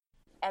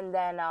 And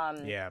then,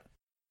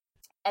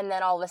 and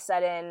then all of a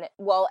sudden,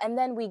 and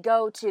then we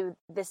go to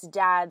this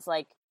dad's,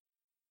 like,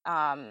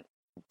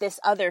 this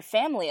other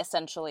family,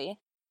 essentially,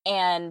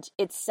 and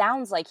it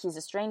sounds like he's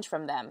estranged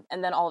from them,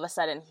 and then all of a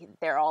sudden,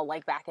 they're all,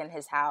 like, back in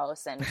his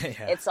house, and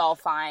it's all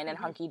fine and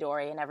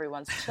hunky-dory, and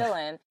everyone's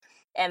chilling,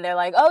 and they're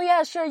like, oh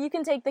yeah, sure, you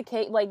can take the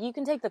cake, like, you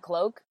can take the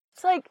cloak.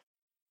 It's like,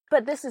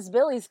 but this is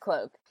Billy's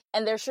cloak,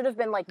 and there should have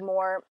been, like,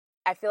 more,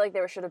 I feel like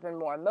there should have been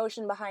more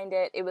emotion behind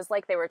it. It was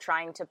like they were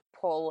trying to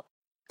pull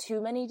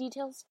too many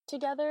details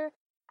together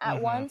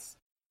at once,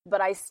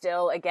 but I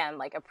still, again,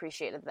 like,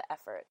 appreciated the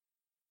effort.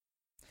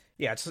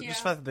 Yeah, it's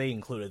just fun that they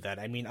included that.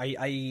 I mean,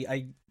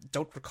 I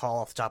don't recall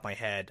off the top of my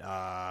head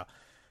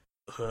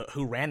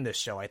who ran this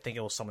show. I think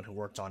it was someone who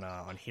worked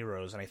on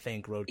Heroes, and I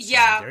think wrote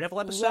some Daredevil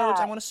episodes,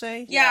 I want to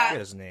say. Yeah. I forget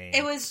his name.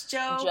 It was it's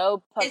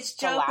Joe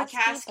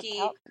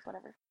Pulaski.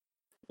 Whatever.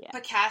 Yeah.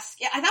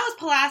 Pulaski. Yeah, I thought it was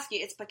Pulaski.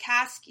 It's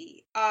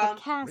Pulaski.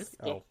 Really?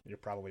 Oh, you're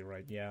probably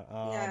right.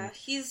 Yeah.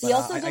 He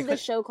also did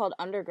this show called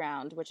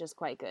Underground, which is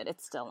quite good.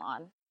 It's still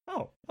on.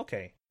 Oh,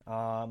 okay.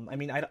 I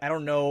mean, I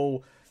don't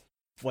know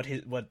what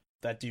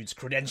that dude's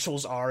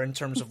credentials are in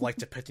terms of like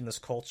depicting this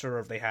culture, or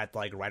if they had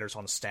like writers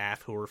on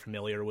staff who were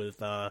familiar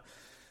with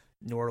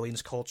New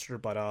Orleans culture,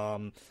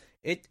 but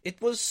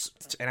it was,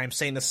 and I'm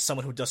saying this as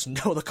someone who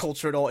doesn't know the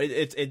culture at all.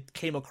 It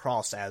came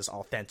across as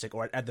authentic,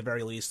 or at the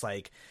very least,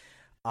 like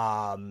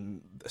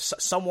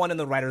someone in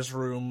the writers'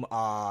 room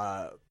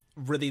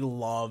really really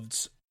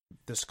loves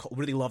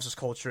this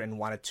culture and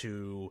wanted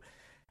to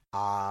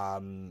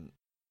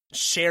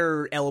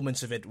share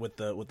elements of it with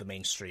the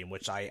mainstream,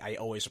 which I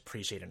always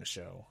appreciate in a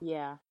show.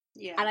 Yeah.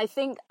 Yeah. And I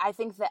think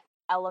the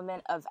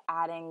element of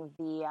adding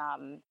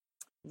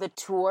the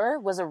tour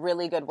was a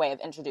really good way of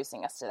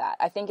introducing us to that.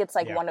 I think it's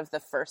like one of the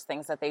first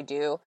things that they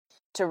do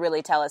to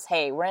really tell us,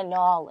 hey, we're in New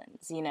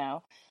Orleans, you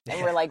know,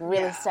 and we're like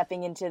really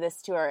stepping into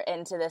this tour,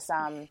 into this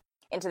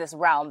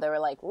realm. They were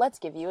like, let's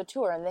give you a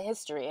tour in the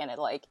history, and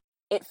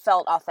it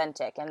felt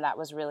authentic, and that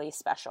was really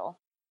special.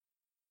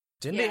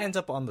 Didn't they end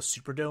up on the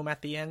Superdome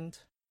at the end?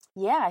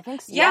 Yeah, I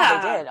think so.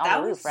 Yeah, they did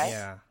on the roof,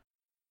 right?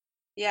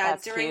 Yeah,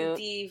 that's during cute.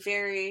 the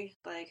very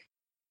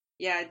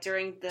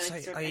during the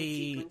sort of end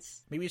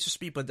sequence. Maybe it's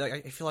just me, but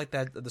I feel like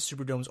that the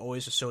Superdome's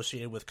always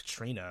associated with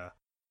Katrina.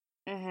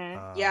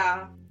 Mm-hmm.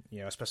 You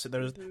know, especially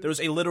there was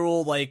a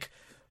literal like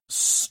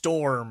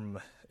storm,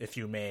 if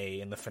you may,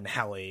 in the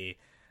finale.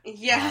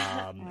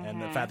 Yeah.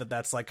 And the fact that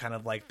that's like kind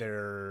of like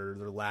their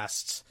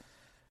last.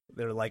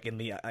 They're like in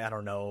the, I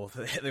don't know,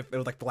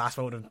 they're like the last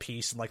moment of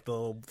peace and like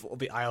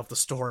the eye of the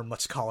storm,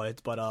 let's call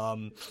it. But I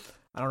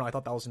don't know. I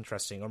thought that was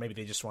interesting, or maybe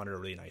they just wanted a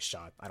really nice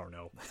shot. I don't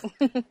know.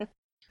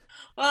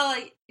 Well,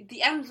 like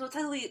the end. Well,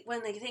 technically,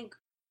 when like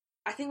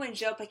I think when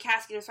Joe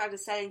Pasquale described the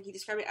setting, he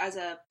described it as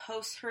a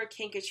post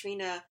Hurricane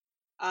Katrina,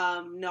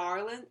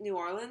 New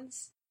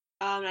Orleans.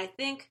 And I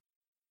think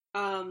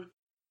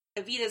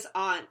Evita's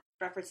aunt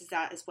references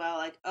that as well.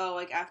 Like, oh,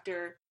 like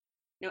after.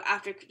 I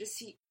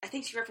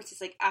think she references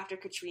like after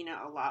Katrina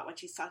a lot when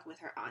she's talking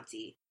with her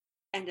auntie,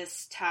 and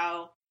just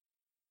how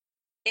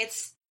it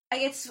seems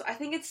like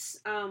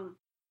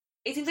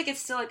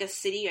it's still like a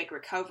city like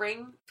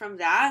recovering from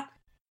that,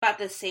 but at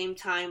the same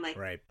time, like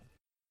right.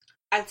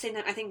 At the same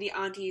time, I think the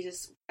auntie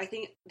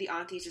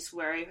is just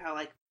worried how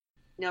like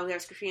no,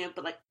 there's Katrina,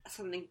 but like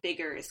something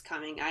bigger is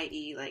coming,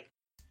 i.e. like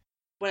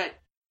what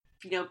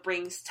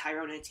brings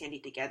Tyrone and Tandy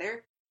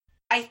together.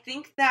 I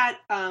think that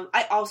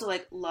I also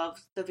like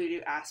love the voodoo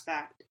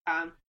aspect.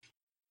 But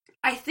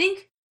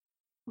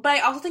I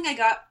also think I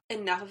got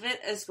enough of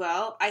it as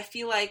well. I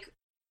feel like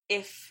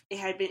if it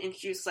had been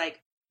introduced,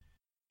 like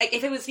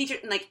if it was featured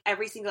in like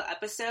every single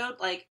episode,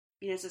 like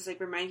just like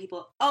reminding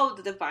people, oh,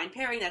 the divine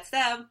pairing, that's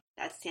them,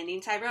 that's Tandy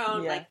and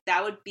Tyrone. Like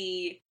that would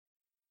be,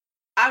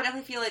 I would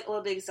definitely feel like a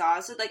little bit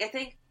exhausted. Like I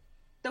think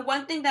the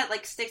one thing that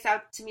like sticks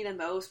out to me the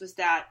most was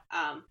that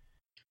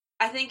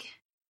I think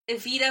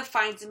Evita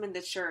finds him in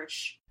the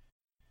church,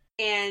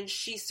 and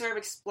she sort of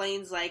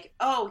explains like,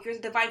 "Oh, here's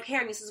a divine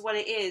pairing. This is what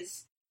it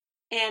is."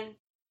 And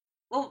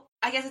well,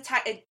 I guess this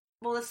ties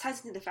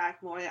into the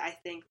fact more that I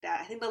think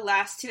the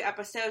last two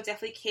episodes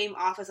definitely came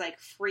off as like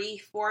free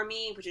for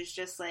me, which is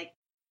just like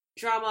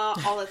drama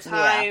all the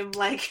time,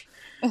 like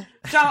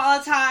drama all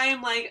the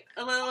time, like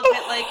a little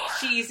bit like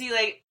cheesy,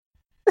 like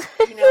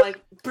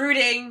like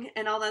brooding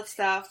and all that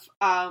stuff.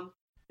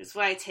 Is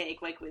what I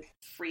take like with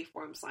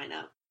freeform sign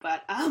up,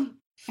 but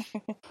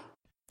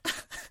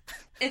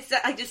it's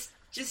I just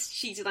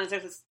cheesy lines.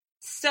 There's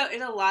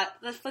a lot.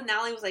 The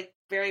finale was like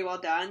very well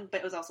done,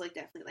 but it was also like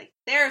definitely like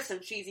there are some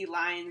cheesy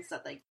lines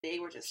that like they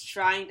were just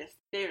trying to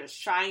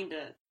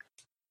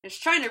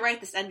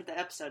write this end of the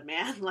episode,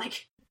 man.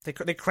 Like they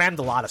crammed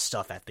a lot of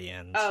stuff at the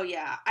end. Oh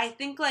yeah, I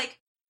think like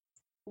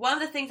one of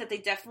the things that they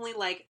definitely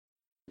like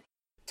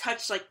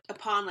touched like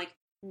upon like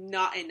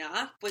not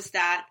enough was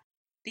that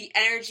the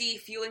energy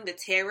fueling the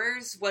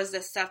terrors was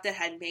the stuff that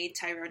had made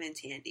Tyrone and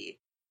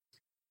Tandy,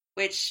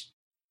 which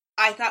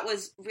I thought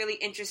was really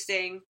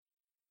interesting.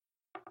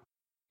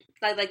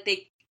 I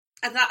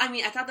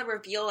thought the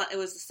reveal that it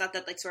was the stuff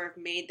that like sort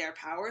of made their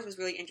powers was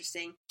really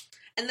interesting,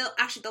 and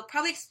they'll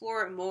probably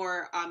explore it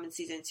more in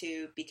season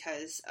 2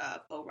 because of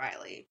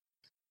O'Reilly,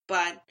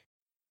 but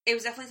it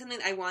was definitely something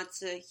I want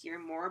to hear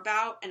more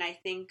about, and I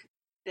think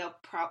they'll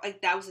probably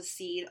that was a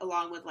seed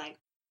along with like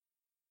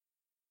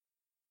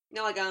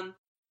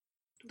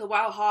the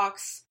Wild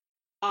Hawks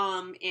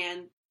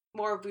and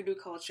more voodoo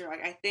culture.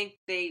 Like I think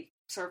they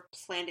sort of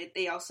planted.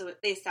 They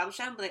established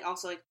them, but they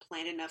also like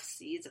planted enough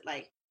seeds that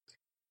like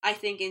I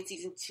think in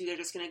season 2 they're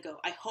just gonna go.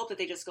 I hope that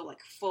they just go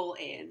like full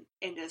in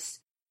and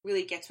just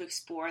really get to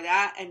explore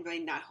that and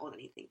really not hold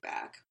anything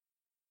back.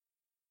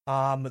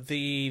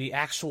 The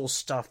actual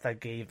stuff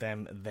that gave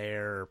them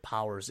their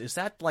powers, is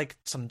that like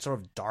some sort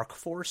of Dark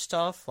Force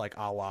stuff, like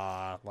a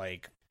la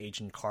like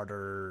Agent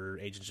Carter,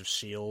 Agents of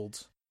S.H.I.E.L.D.?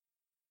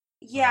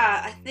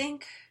 Yeah, I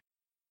think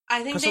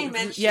they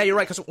mentioned. Yeah, you're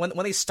right. Because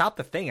when they stopped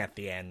the thing at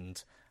the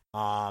end,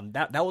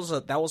 that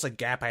was a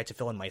gap I had to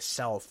fill in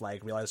myself,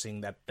 like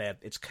realizing that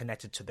it's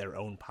connected to their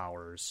own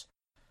powers.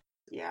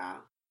 Yeah,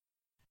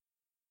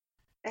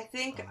 I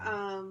think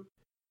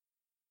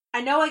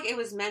I know like it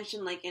was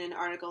mentioned like in an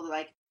article that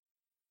like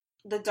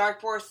the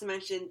Dark Force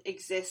dimension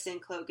exists in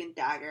Cloak and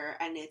Dagger,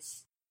 and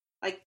it's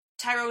like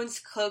Tyrone's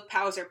cloak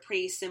powers are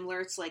pretty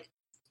similar to like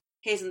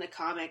his in the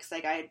comics.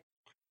 Like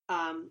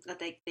that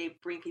they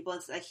bring people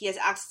into, like he has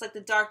access to, like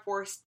the Dark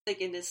Force,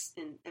 like in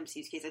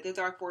MCU's case, like the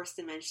Dark Force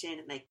dimension,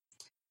 and like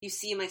you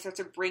see him like start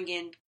to bring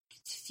in,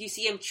 you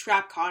see him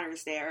trap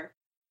Connors there,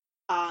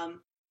 and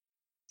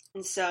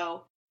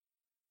so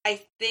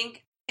I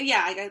think like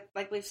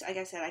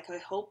I said, I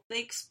could hope they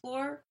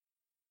explore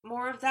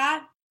more of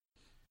that.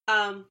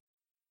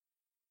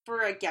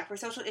 For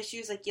social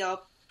issues, like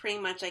y'all pretty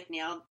much like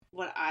nailed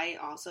what I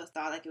also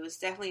thought. Like it was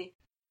definitely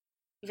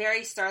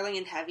very startling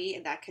and heavy,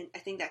 and I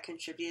think that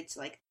contributed to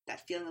like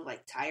that feeling of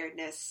like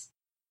tiredness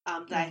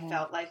that I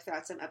felt like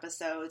throughout some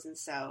episodes. And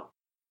so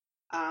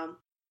but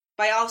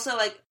I also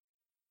like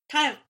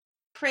kind of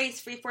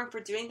praise Freeform for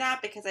doing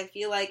that, because I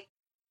feel like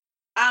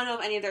I don't know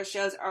if any of their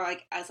shows are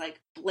like as like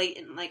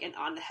blatant like and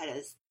on the head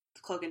as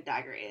Cloak and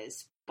Dagger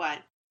is, but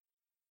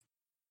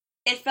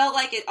it felt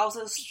like it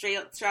also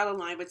straddled the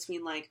line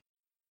between like,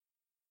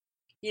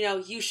 you know,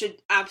 you should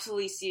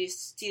absolutely see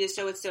this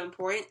show, it's so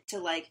important, to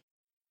like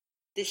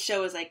this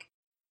show is like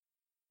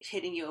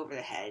hitting you over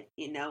the head,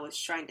 you know,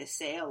 it's trying to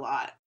say a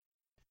lot.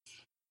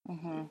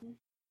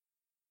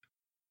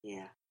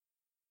 Yeah.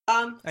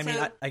 I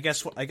mean, I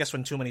guess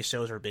when too many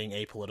shows are being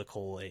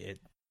apolitical, it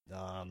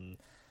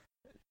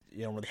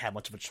you don't really have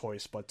much of a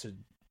choice but to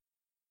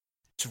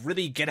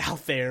really get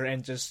out there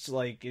and just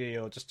like, you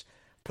know, just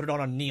put it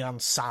on a neon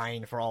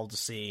sign for all to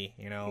see,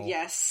 you know.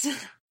 Yes.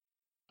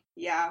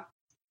 Yeah,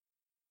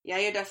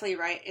 you're definitely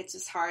right. It's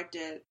just hard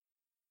to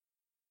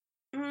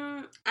I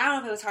don't know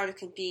if it was hard to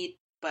compete,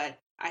 but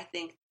I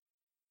think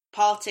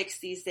politics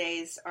these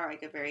days are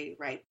like a very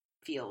ripe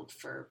field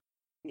for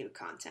new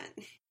content.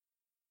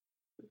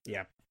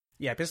 Yeah,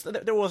 because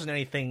there wasn't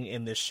anything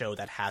in this show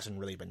that hasn't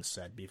really been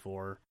said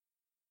before.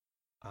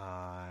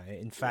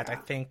 In fact, I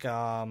think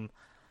I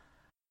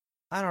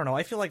don't know.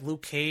 I feel like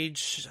Luke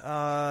Cage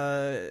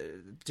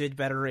did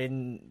better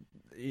in,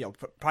 you know,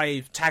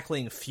 probably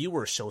tackling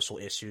fewer social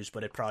issues,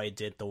 but it probably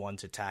did the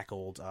ones it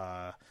tackled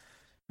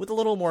with a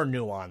little more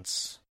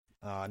nuance.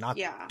 Not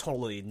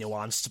totally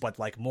nuanced, but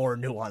like more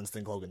nuanced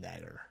than Cloak and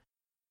Dagger.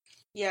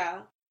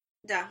 Yeah,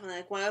 definitely.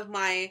 Like one of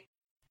my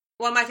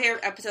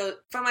favorite episodes,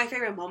 from my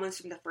favorite moments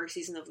from the first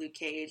season of Luke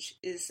Cage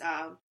is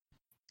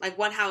like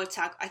one how it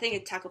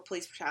tackled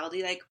police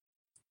brutality like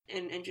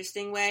in an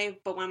interesting way.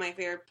 But one of my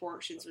favorite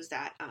portions was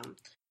that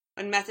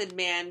when Method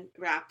Man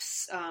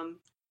raps,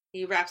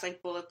 he raps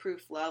like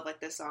 "Bulletproof Love,"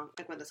 like the song,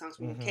 like one of the songs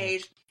from Luke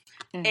Cage,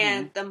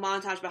 and the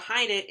montage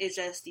behind it is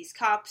just these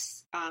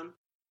cops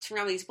turn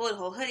around with these bullet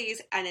hole hoodies,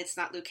 and it's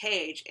not Luke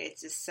Cage,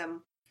 it's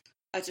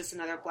just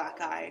another black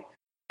guy.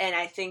 And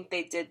I think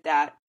they did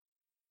that.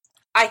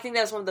 I think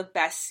that was one of the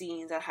best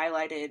scenes that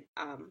highlighted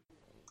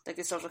like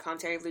the social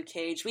commentary of Luke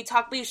Cage. We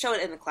showed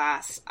it in the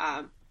class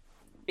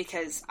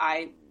because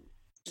I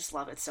just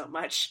love it so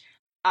much.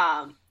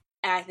 And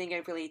I think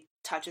it really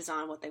touches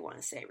on what they want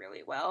to say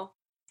really well.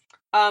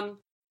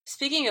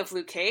 Speaking of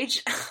Luke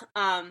Cage,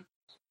 oh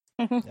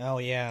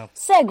yeah,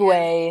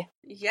 segue.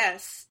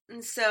 Yes,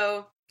 and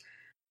so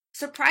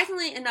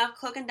surprisingly enough,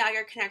 Cloak and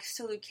Dagger connects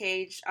to Luke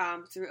Cage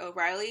through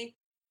O'Reilly.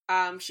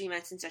 She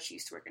mentions that she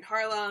used to work in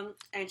Harlem,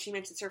 and she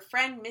mentions her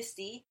friend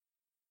Misty.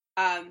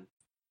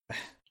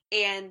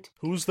 And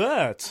who's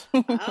that?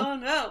 I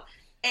don't know.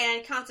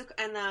 And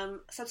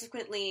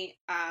subsequently,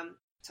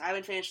 so I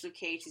haven't finished Luke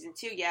Cage season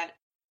 2 yet,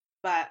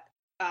 but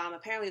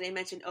apparently they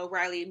mentioned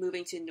O'Reilly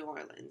moving to New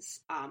Orleans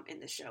in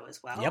the show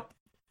as well. Yep.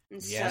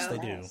 And yes, they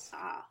do.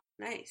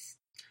 Nice.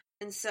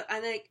 And so,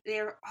 and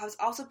there has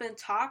also been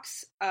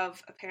talks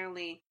of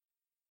apparently,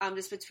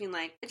 just between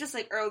like it's just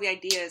like early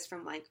ideas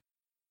from like,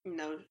 you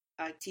know,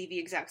 TV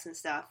execs and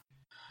stuff.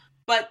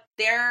 But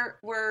there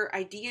were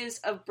ideas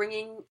of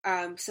bringing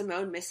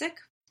Simone Missick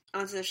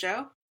onto the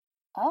show.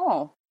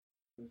 Oh,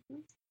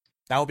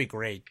 that would be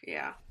great.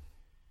 Yeah.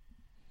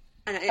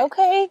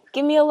 Okay,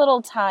 give me a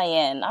little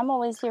tie-in. I'm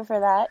always here for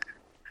that.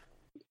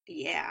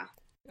 Yeah.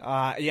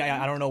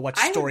 I don't know what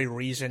story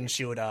reason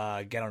she would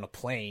get on a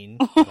plane.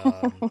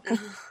 But,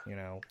 you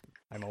know,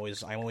 I'm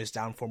always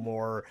down for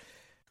more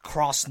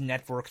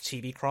cross-network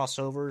TV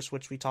crossovers,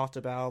 which we talked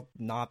about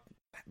not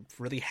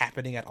really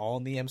happening at all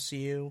in the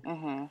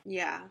MCU.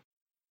 Yeah,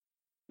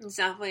 it's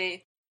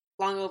definitely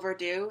long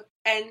overdue.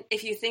 And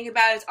if you think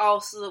about it, it's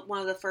also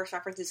one of the first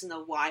references in a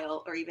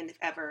while, or even if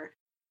ever,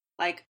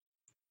 like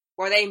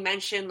where they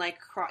mention like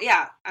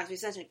as we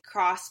mentioned,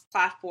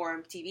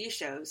 cross-platform TV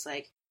shows.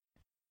 Like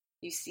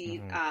you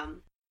see,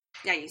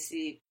 you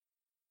see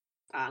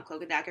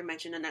Cloak and Dagger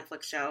mentioned a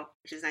Netflix show,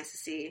 which is nice to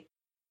see.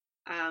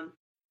 And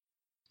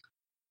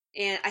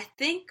I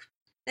think,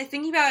 like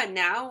thinking about it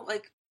now,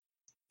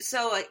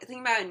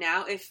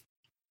 if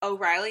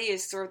O'Reilly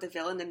is sort of the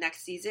villain the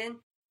next season,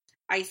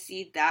 I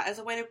see that as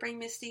a way to bring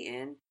Misty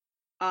in.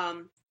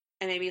 And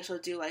maybe she'll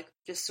do like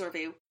just sort of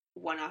a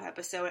one-off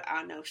episode. I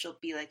don't know if she'll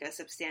be like a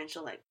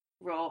substantial like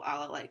role a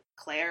la like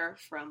Claire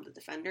from The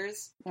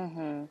Defenders.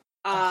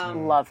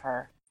 Love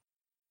her.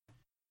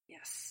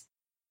 Yes.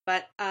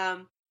 But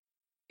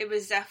it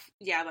was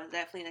but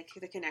definitely like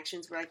the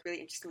connections were like really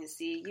interesting to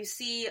see.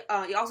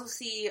 You also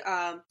see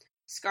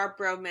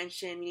Scarborough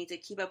mention we need to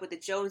keep up with the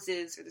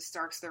Joneses or the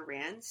Starks or the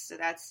Rands, so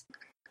that's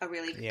a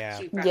really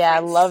cute reference. Yeah, I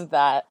love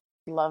that.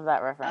 Love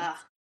that reference.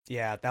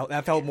 Yeah,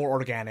 that felt more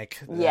organic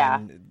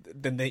than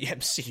the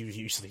MCU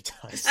usually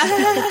does. So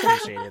I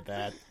appreciated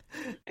that.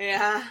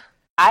 Yeah.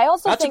 I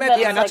also think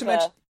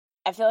that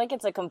I feel like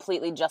it's a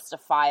completely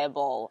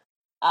justifiable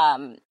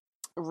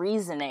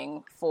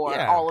reasoning for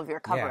all of your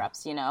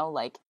cover-ups, you know?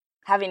 Like,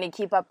 having to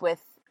keep up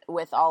with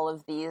all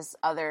of these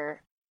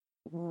other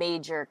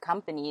major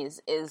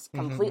companies is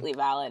completely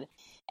valid.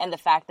 And the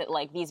fact that,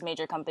 like, these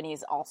major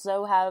companies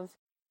also have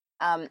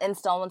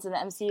installments in the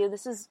MCU,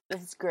 this is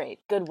great.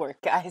 Good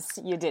work, guys.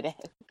 You did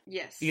it.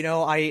 Yes. You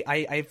know,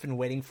 I've been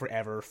waiting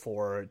forever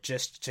for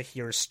just to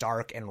hear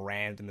Stark and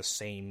Rand in the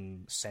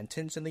same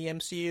sentence in the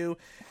MCU,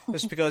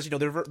 just because, you know,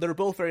 they're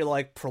both very,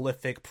 like,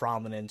 prolific,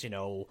 prominent, you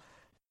know,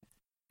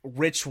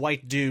 rich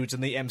white dudes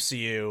in the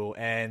MCU,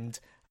 and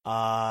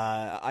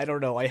I don't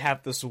know, I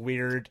have this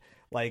weird,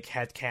 like,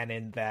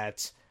 headcanon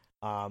that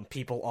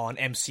people on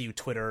MCU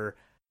Twitter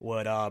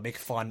would make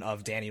fun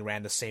of Danny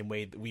Rand the same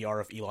way that we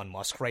are of Elon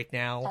Musk right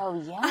now. Oh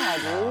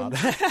yeah, dude.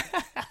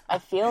 I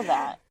feel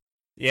that.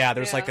 Yeah,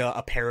 there's like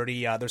a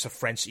parody. There's a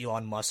French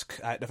Elon Musk,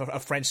 a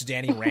French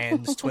Danny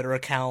Rand's Twitter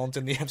account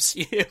in the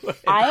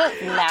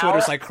MCU.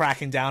 Twitter's like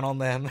cracking down on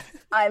them.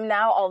 I'm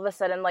now all of a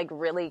sudden like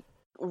really,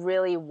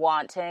 really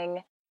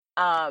wanting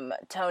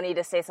Tony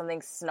to say something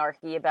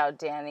snarky about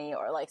Danny,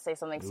 or like say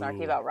something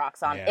snarky about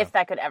Roxxon, if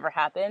that could ever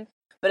happen.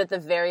 But at the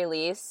very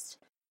least,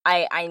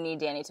 I need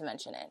Danny to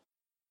mention it.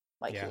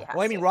 Like,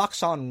 well, I mean,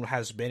 Roxxon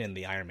has been in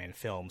the Iron Man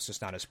films,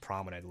 just not as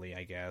prominently,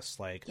 I guess.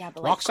 Like, but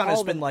Roxxon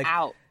has been like,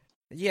 out.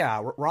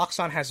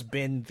 Roxxon has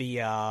been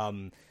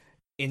the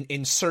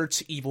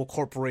insert evil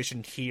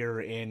corporation here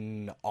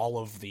in all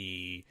of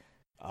the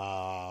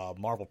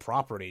Marvel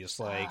properties.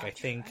 Like, I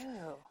think,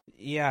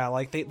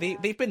 like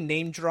they've been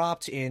name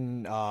dropped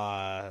in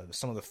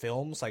some of the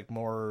films, like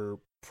more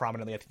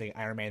prominently, I think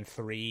Iron Man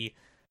 3,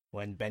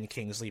 when Ben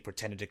Kingsley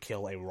pretended to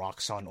kill a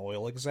Roxxon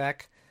oil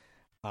exec.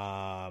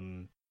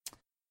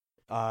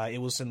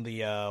 It was in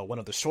the one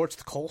of the shorts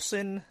with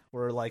Coulson,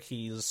 where like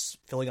he's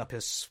filling up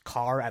his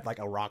car at like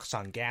a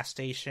Roxxon gas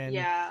station.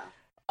 Yeah.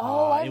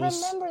 I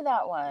remember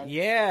that one.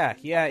 Yeah.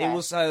 Okay. It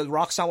was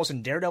Roxxon was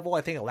in Daredevil.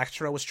 I think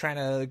Elektra was trying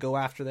to go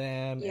after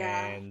them,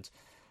 and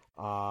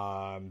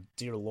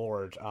dear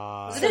Lord,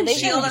 so they've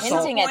been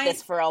hinting at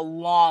this for a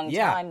long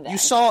time. Then. You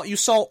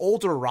saw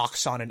older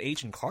Roxxon in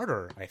Agent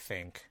Carter, I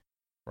think,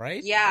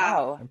 right? Yeah,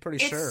 wow. I'm pretty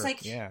sure.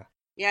 Like, yeah,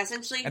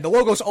 essentially. And the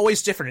logo's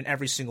always different in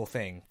every single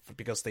thing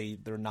because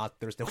they're not.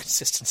 There's no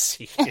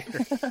consistency here.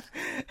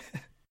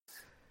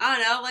 I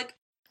don't know, like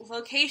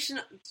location,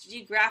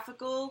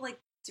 geographical, like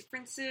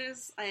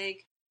differences.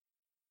 Like,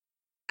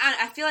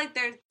 I feel like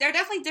there are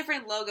definitely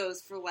different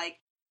logos for like,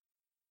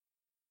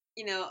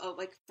 you know,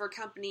 like for a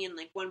company in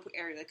like one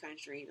area of the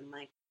country and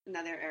like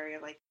another area,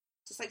 like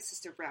just like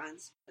sister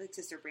brands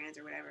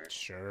or whatever.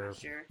 Sure.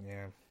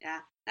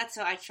 Yeah. That's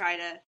how I try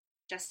to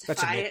justify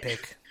That's a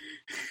nitpick.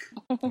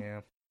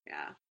 it.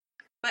 Yeah.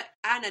 But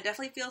I don't know,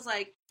 definitely feels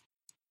like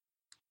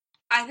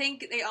I feel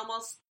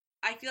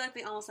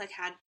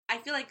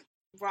like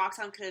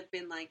Roxxon could have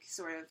been like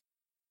sort of,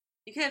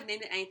 you could have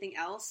named it anything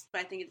else,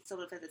 but I think it still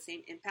would have had the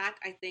same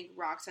impact. I think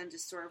Roxxon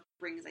just sort of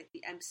brings like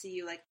the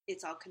MCU, like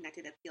it's all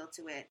connected appeal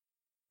to it.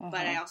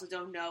 But I also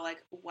don't know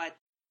like what,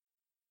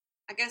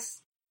 I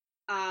guess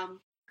the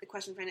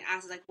question I'm trying to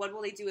ask is like, what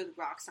will they do with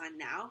Roxxon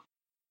now?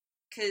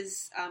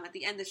 Because at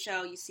the end of the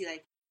show, you see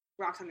like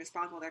Roxxon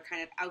responsible, they're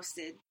kind of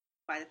ousted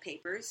by the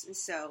papers, and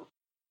so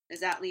does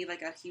that leave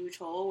like a huge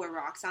hole where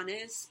Roxxon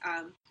is?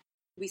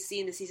 We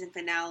see in the season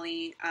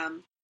finale,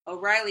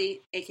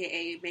 O'Reilly,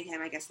 aka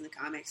Mayhem, I guess in the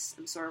comics,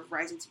 sort of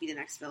rising to be the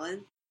next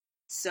villain.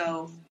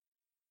 So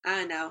I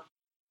don't know.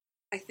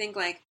 I think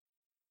like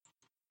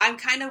I'm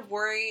kind of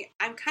worried.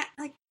 I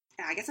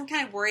guess I'm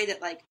kind of worried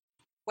that like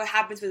what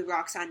happens with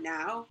Roxxon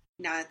now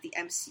that the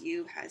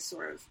MCU has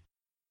sort of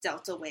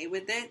dealt away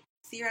with it.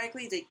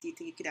 Theoretically, do you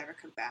think it could ever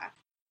come back?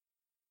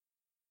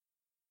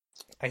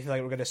 I feel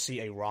like we're going to see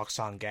a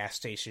Roxxon gas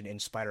station in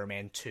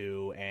Spider-Man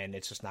 2, and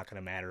it's just not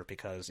going to matter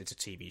because it's a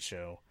TV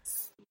show.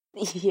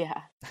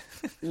 Yeah.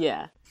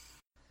 Yeah.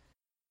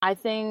 I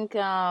think,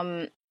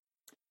 oh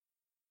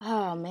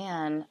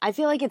man, I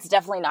feel like it's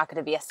definitely not going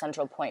to be a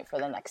central point for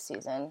the next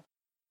season.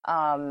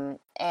 And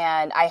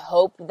I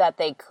hope that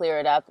they clear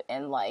it up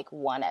in like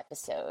one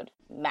episode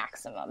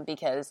maximum,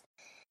 because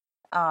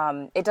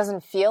it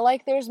doesn't feel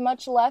like there's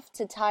much left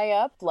to tie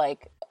up.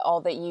 Like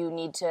all that you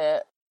need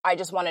to, I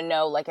just want to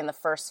know, like in the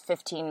first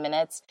 15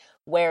 minutes,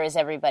 where is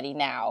everybody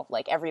now?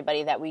 Like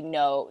everybody that we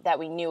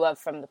knew of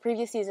from the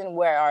previous season,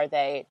 where are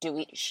they?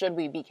 Should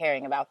we be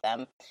caring about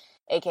them?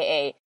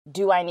 AKA,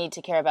 do I need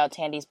to care about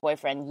Tandy's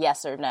boyfriend?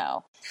 Yes or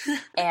no?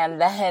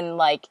 And then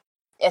like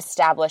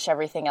establish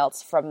everything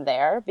else from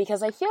there,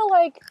 because I feel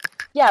like,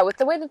 with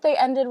the way that they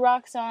ended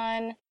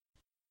Roxxon,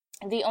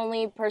 the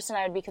only person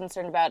I would be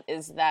concerned about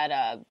is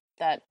that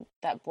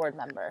board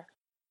member.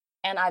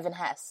 And Ivan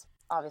Hess,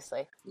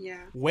 obviously.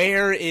 Yeah.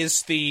 Where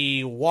is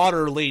the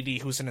water lady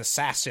who's an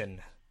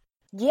assassin?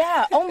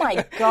 Yeah, oh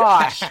my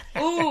gosh.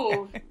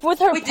 Ooh. With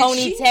her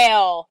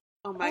ponytail.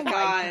 Oh my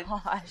god.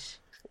 Gosh.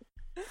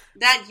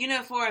 That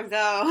uniform,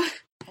 though.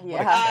 Yeah.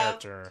 What a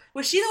character.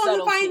 Was she the one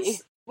who Subtlety.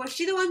 finds? Was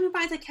she the one who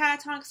finds a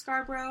catatonic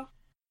Scarborough?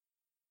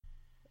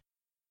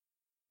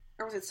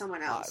 Or was it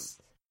someone else?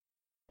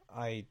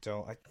 I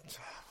don't.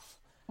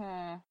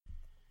 Hmm.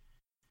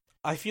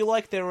 I feel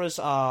like there was.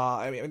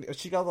 I mean,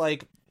 she got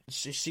like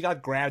she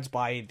got grabbed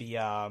by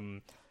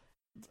the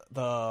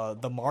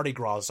Mardi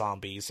Gras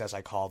zombies, as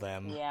I call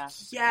them. Yeah.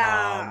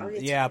 Yeah.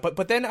 Yeah,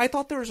 but then I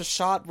thought there was a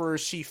shot where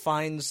she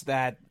finds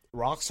that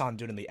Roxanne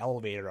dude in the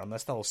elevator,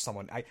 unless that was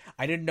someone.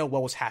 I didn't know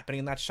what was happening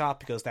in that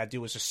shot because that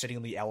dude was just sitting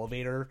in the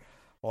elevator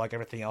while like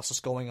everything else was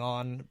going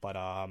on. But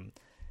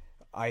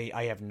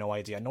I have no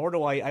idea. Nor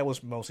do I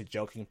was mostly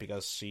joking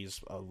because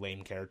she's a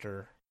lame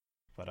character.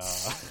 But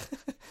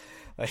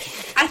like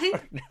I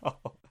think no.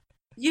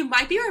 you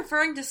might be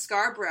referring to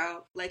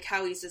Scarborough, like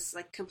how he's just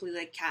like completely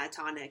like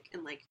catatonic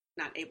and like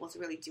not able to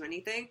really do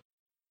anything.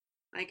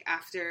 Like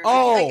after,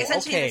 like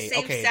essentially okay, in the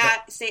same okay.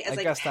 state as I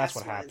like guess that's Hess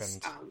what was,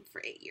 happened.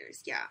 For 8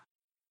 years. Yeah.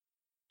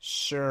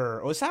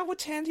 Sure. Was that what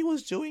Tandy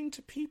was doing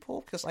to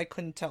people? Because I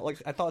couldn't tell.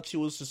 Like, I thought she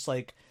was just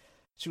like,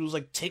 she was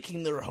like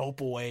taking their hope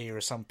away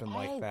or something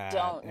like that. I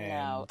don't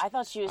know. I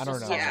thought she was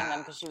just touching them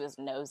because she was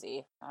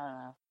nosy. I don't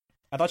know.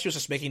 I thought she was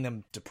just making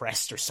them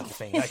depressed or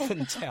something. I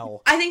couldn't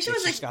tell. I think she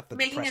was She's like got the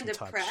making them depressing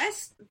touch.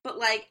 depressed, but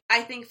like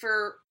I think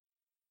for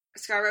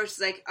Scarborough,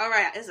 she's like, all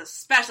right, this is a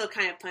special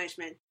kind of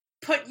punishment.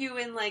 Put you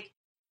in like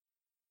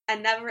a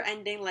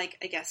never-ending, like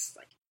I guess,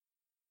 like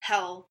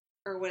hell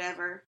or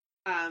whatever.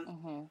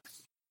 And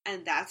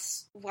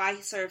that's why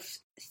sort of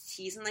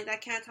he's in like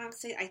that catatonic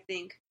state. I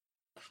think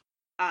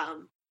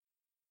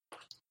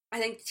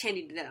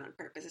Tandy did that on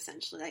purpose.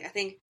 Essentially, like I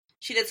think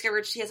she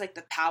discovered she has like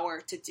the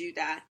power to do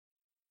that.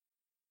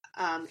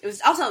 It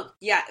was also,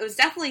 it was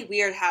definitely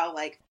weird how,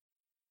 like,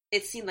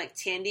 it seemed like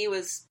Tandy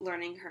was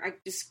learning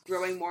just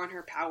growing more in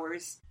her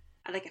powers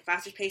at, like, a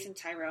faster pace than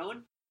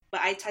Tyrone,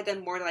 but I tied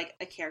them more to, like,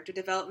 a character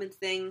development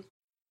thing,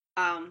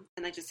 and,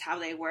 like, just how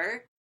they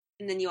were,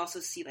 and then you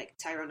also see, like,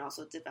 Tyrone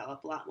also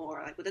develop a lot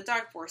more, like, with the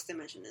Dark Force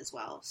dimension as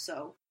well,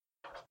 so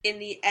in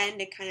the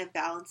end, it kind of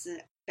balances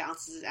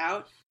it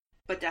out,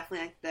 but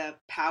definitely, like, the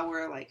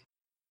power, like,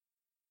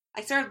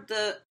 I sort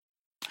of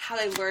how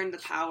they learned the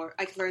power,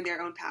 like learn their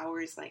own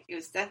powers, like it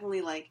was definitely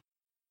like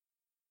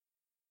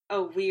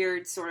a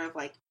weird sort of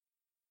like,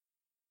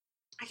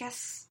 I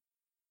guess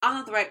I don't know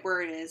what the right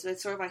word is, but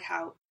it's sort of like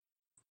how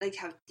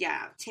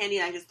Tandy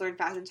and I just learned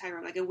fast and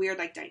Tyrone, like a weird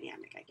like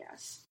dynamic, I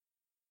guess.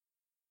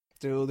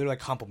 They're like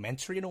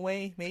complementary in a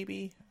way,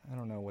 maybe. I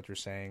don't know what you're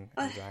saying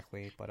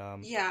exactly, but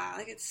yeah,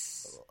 like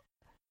it's.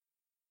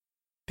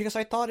 Because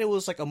I thought it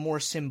was like a more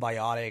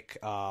symbiotic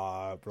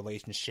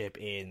relationship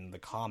in the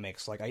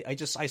comics. Like I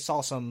saw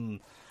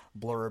some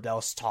blurb that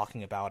was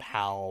talking about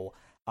how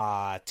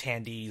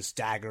Tandy's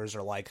daggers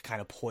are like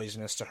kind of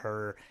poisonous to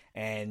her,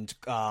 and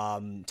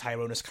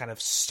Tyrone is kind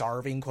of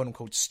starving, quote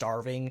unquote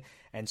starving,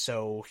 and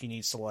so he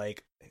needs to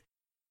like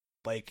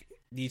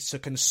needs to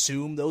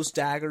consume those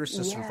daggers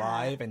to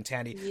survive, and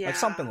Tandy like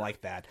something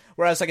like that.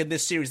 Whereas like in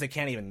this series they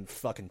can't even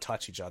fucking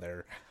touch each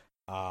other.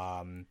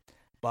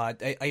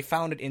 But I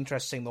found it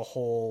interesting, the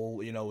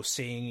whole,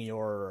 seeing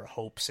your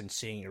hopes and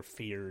seeing your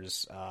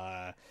fears.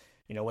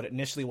 What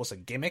initially was a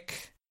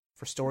gimmick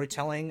for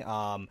storytelling,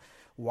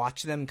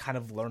 watching them kind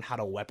of learn how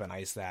to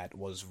weaponize that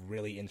was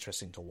really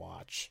interesting to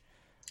watch.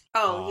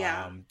 Oh,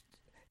 yeah.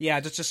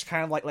 Yeah, just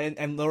kind of like,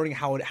 and learning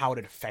how it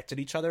affected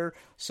each other.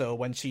 So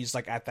when she's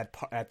like at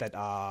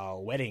that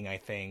wedding, I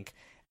think,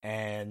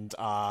 and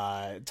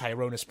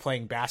Tyrone is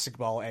playing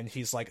basketball and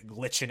he's like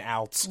glitching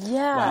out.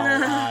 Yeah,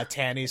 while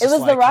Tanny's. It was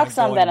just, the like,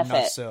 Roxanne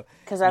benefit,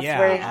 because that's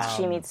where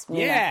she meets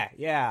Mina.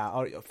 Yeah.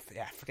 Oh,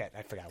 yeah.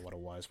 I forgot what it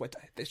was.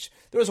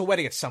 There was a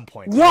wedding at some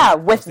point. Yeah,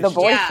 right? with the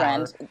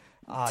boyfriend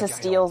to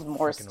steal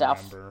more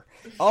stuff. Remember.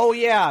 Oh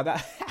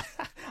yeah,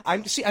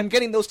 I'm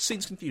getting those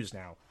scenes confused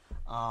now.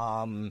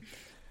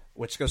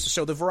 Which goes to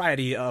show the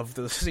variety of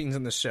the scenes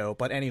in the show.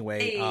 But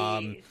anyway,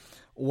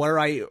 where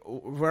I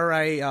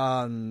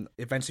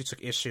eventually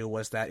took issue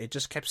was that it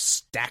just kept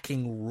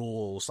stacking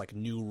rules, like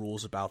new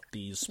rules about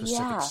these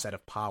specific set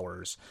of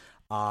powers.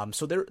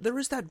 So there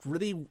is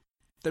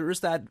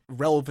that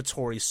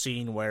revelatory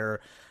scene where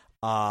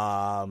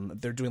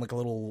they're doing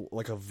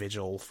like a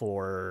vigil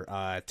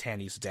for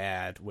Tanny's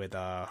dad with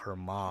her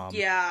mom.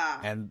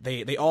 Yeah. And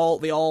they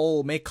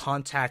all make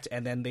contact,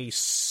 and then they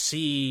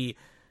see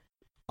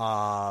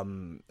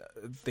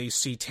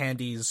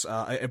Tandy's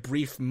a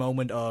brief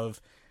moment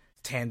of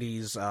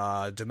Tandy's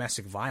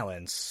domestic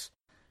violence.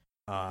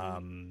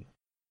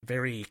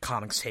 Very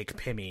comics take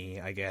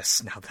Pimmy, I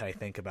guess, now that I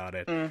think about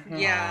it. Mm-hmm.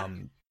 Yeah.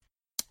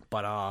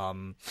 But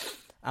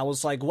I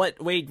was like,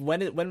 what? Wait,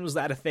 when was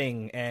that a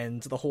thing?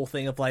 And the whole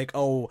thing of like,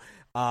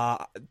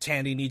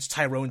 Tandy needs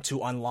Tyrone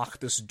to unlock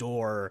this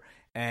door,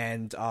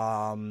 and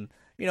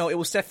it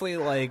was definitely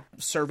like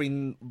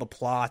serving the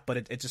plot, but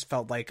it just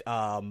felt like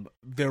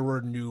there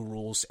were new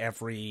rules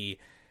every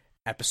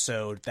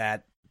episode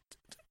that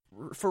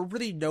for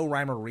really no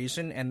rhyme or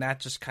reason, and that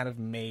just kind of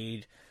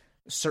made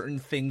certain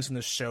things in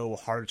the show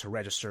harder to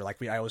register.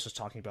 Like I was just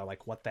talking about,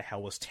 like, what the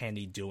hell was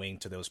Tandy doing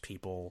to those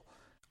people?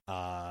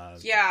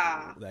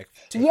 Yeah. Like,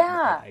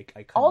 I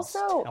couldn't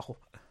also, tell.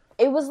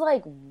 It was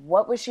like,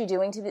 what was she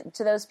doing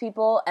to those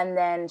people? And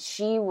then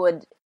she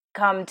would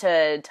come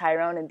to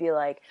Tyrone and be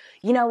like,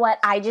 you know what?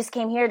 I just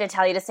came here to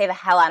tell you to stay the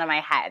hell out of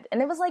my head.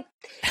 And it was like,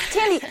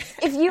 Tandy,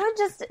 if you had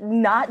just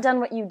not done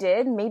what you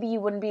did, maybe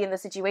you wouldn't be in the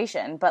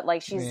situation. But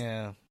like, she's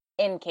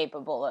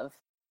incapable of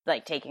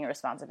like taking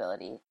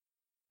responsibility.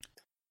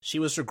 She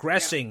was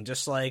regressing,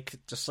 just like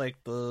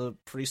the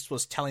priest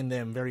was telling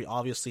them very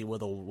obviously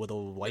with a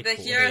whiteboard, the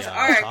hero's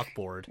arc.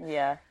 Chalkboard.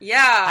 Yeah.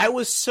 I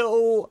was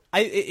so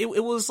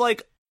it was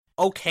like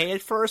okay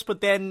at first, but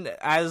then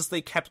as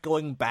they kept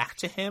going back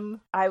to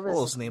him, I was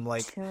what was his name?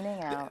 Like,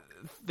 tuning out.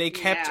 They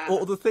kept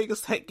the thing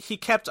is like he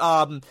kept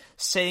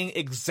saying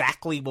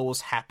exactly what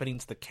was happening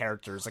to the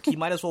characters. Like, he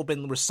might as well have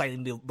been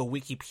reciting the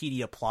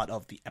Wikipedia plot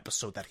of the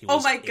episode that he was.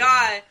 Oh my in.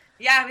 God!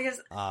 Yeah,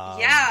 because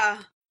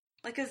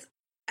like, cause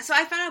so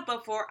I found out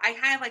before. I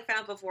kind of like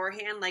found out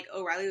beforehand, like,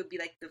 O'Reilly would be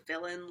like the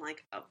villain,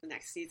 like, of the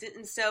next season.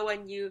 And so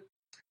when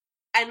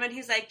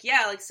he's like,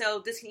 yeah, like, so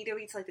this can either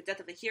lead to like the death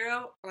of the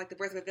hero or like the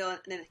birth of a villain,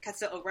 and then it cuts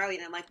to O'Reilly,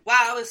 and I'm like,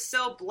 wow, it was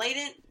so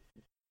blatant.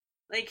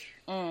 Like,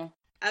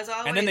 as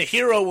always. And then the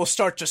hero will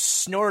start to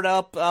snort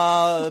up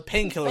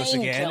painkillers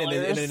again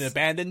in an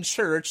abandoned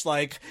church.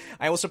 Like,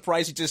 I was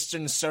surprised he just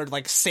didn't start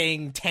like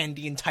saying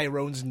Tandy and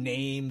Tyrone's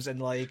names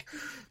and like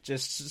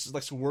just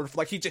like word,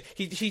 like he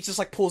just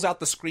like pulls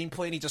out the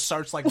screenplay and he just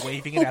starts like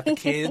waving it at the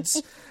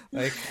kids,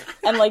 like,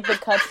 and like the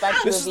cuts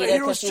back to Evita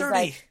because she's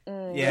journey.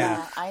 Like,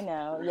 yeah, I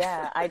know,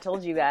 yeah, I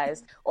told you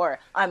guys, or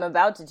I'm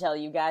about to tell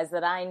you guys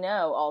that I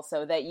know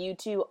also that you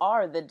two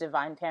are the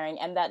divine pairing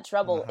and that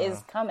trouble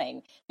is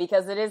coming,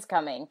 because it is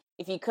coming.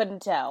 If you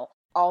couldn't tell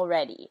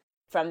already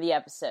from the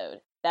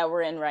episode that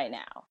we're in right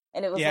now,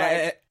 and it was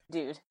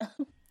dude.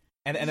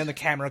 And then the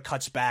camera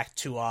cuts back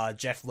to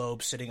Jeff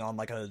Loeb sitting on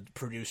like a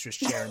producer's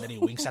chair, and then he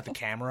winks at the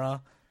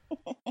camera.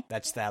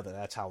 That's how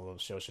the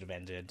show should have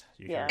ended.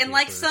 And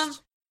like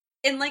first.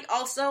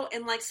 Also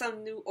in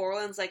some New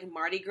Orleans like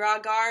Mardi Gras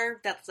garb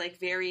that's like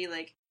very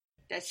like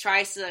that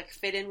tries to like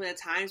fit in with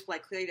the times, but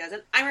like clearly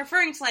doesn't. I'm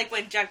referring to like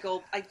when Jeff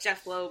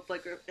Loeb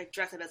like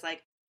dressed up as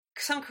like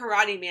some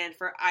karate man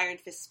for Iron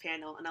Fist's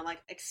panel, and I'm like,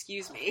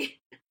 excuse me.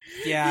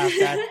 Yeah,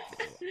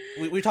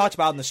 we talked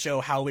about in the show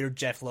how weird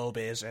Jeff Loeb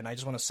is, and I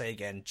just want to say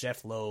again,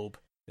 Jeff Loeb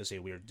is a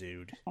weird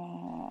dude.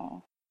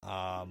 Aww.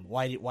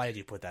 Why did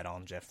you put that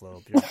on, Jeff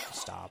Loeb?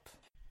 Stop.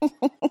 I'm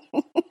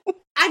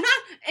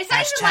not. It's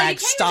not Hashtag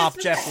stop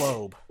Jeff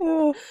Loeb.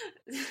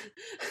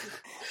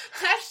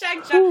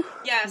 Hashtag Jeff.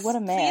 Yes. What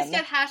a man. Please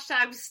get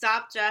hashtag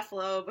stop Jeff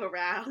Loeb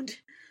around.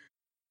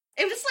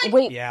 It was like,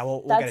 wait, yeah,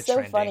 we'll that's get it so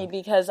trending. funny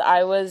because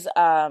I was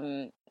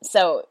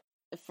so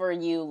for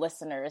you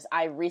listeners,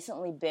 I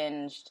recently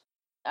binged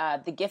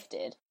The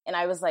Gifted, and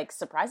I was like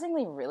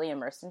surprisingly really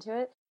immersed into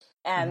it.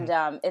 And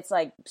it's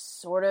like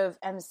sort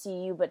of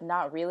MCU, but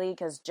not really,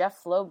 because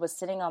Jeff Loeb was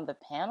sitting on the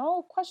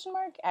panel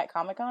at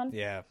Comic-Con.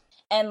 Yeah,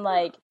 and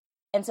like,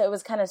 and so it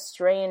was kind of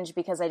strange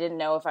because I didn't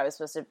know if I was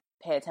supposed to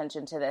pay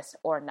attention to this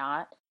or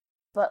not.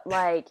 But,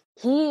 like,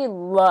 he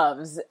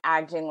loves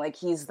acting like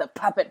he's the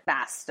puppet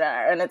master.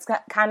 And it's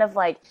kind of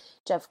like,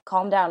 Jeff,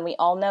 calm down. We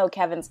all know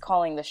Kevin's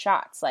calling the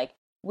shots. Like,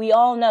 we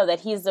all know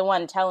that he's the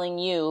one telling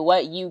you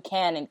what you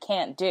can and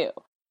can't do.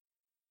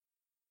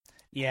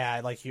 Yeah,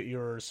 like,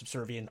 you're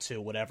subservient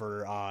to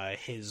whatever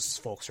his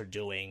folks are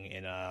doing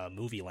in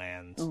movie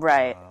land.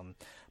 Right.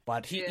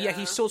 But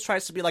he still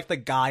tries to be, like, the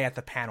guy at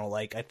the panel.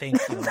 Like, I think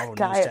Marvel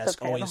News Desk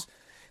always...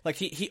 Like,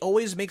 he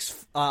always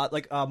makes,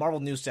 Marvel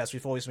News Desk,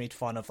 we've always made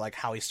fun of, like,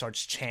 how he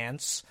starts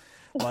chants.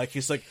 Like,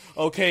 he's like,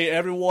 okay,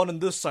 everyone in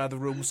this side of the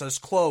room says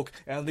Cloak,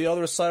 and the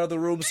other side of the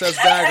room says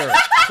Dagger.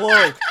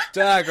 Cloak,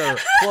 Dagger,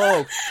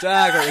 Cloak,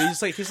 Dagger.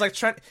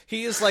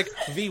 He is like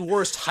the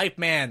worst hype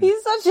man.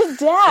 He's such a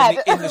dad. In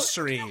the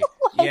industry.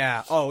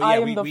 Yeah. Oh, yeah. I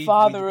am the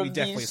father of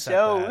these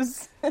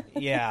shows.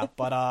 Yeah,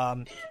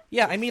 but,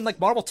 yeah, I mean, like,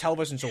 Marvel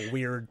Television's a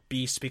weird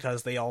beast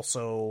because they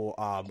also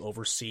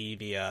oversee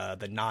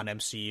the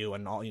non-MCU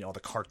and all, all the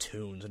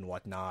cartoons and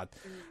whatnot.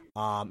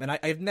 And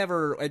I've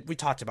never... We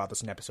talked about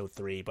this in episode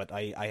 3, but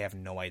I have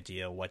no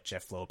idea what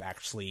Jeff Loeb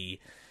actually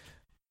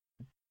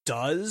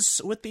does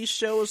with these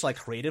shows, like,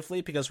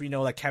 creatively, because we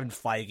know that Kevin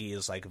Feige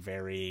is, like,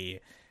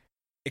 very...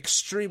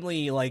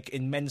 extremely, like,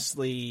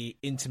 immensely,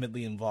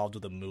 intimately involved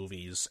with the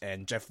movies,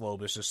 and Jeff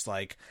Loeb is just,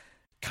 like,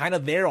 kind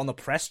of there on the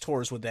press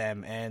tours with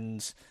them,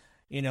 and...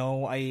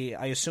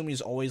 I assume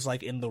he's always,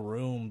 like, in the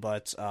room,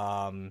 but,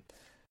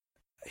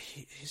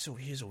 he's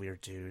a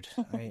weird dude.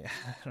 I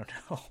don't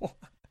know.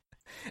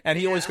 And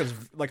he always gives,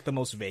 like, the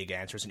most vague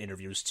answers in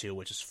interviews, too,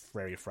 which is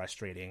very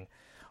frustrating.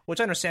 Which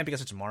I understand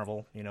because it's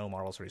Marvel,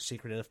 Marvel's very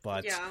secretive,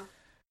 but... Yeah.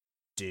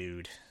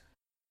 Dude.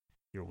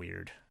 You're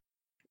weird.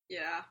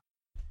 Yeah.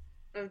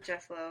 Oh,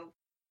 Jeff Loeb.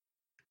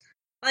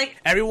 Like,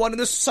 everyone in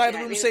this side of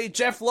the room say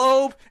Jeff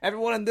Loeb.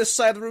 Everyone in this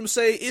side of the room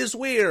say is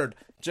weird.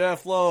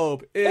 Jeff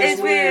Loeb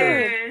is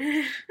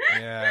weird.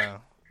 Yeah.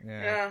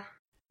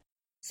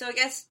 So I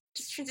guess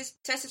just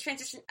to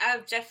transition out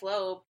of Jeff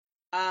Loeb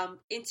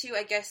into,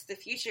 I guess, the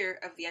future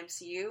of the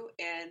MCU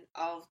and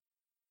all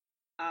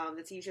of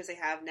the TV shows they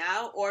have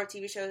now, or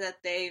TV shows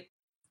that they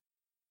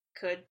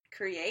could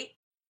create.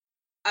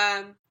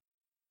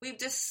 We've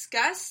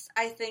discussed,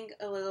 I think,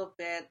 a little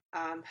bit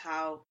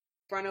how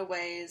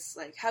Runaways,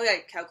 like how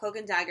Cloak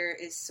and Dagger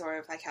is sort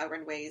of like how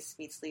Runaways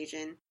meets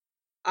Legion,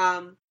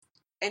 and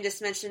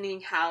just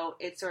mentioning how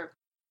it sort of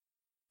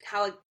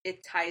how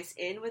it ties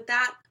in with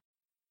that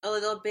a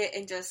little bit,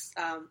 and just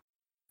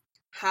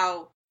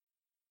how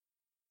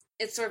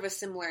it's sort of a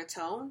similar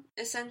tone.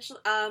 Essentially,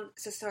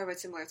 it's sort of a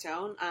similar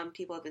tone.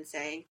 People have been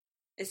saying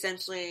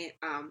essentially,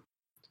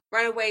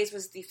 Runaways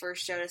was the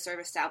first show to sort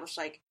of establish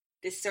like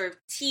this sort of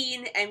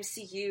teen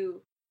MCU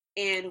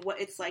and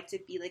what it's like to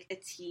be like a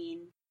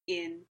teen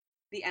in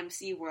the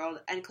MCU world,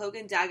 and Cloak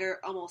and Dagger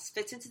almost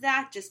fits into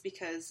that just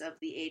because of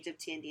the age of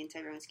Tandy and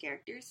Tyrone's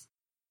characters.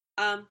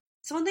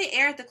 So when they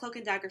aired the Cloak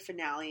and Dagger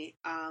finale,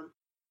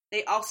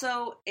 they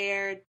also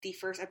aired the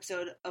first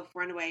episode of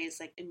Runaways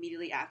like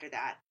immediately after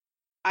that.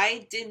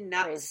 I did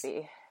not.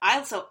 Crazy. I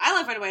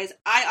love Runaways.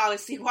 I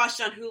obviously watched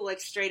it on Hulu like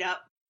straight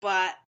up,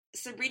 but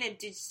Sabrina,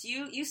 did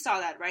you saw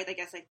that, right? I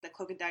guess like the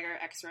Cloak and Dagger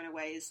X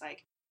Runaways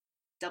like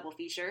double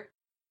feature.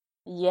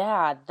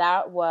 Yeah,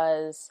 that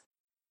was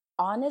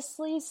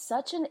honestly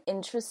such an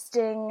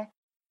interesting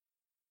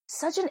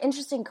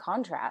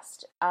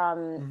contrast.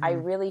 I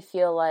really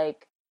feel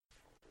like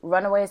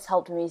Runaways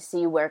helped me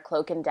see where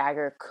Cloak and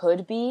Dagger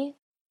could be,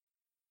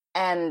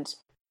 and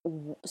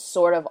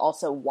sort of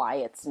also why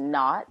it's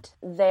not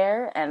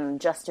there. And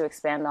just to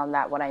expand on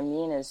that, what I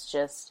mean is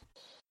just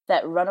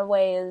that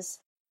Runaways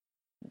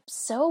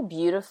so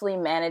beautifully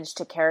managed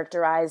to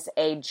characterize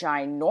a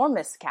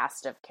ginormous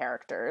cast of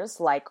characters,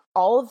 like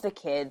all of the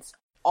kids,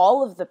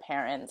 all of the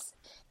parents,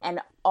 and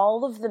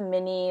all of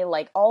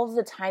the all of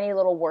the tiny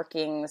little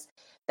workings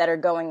that are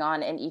going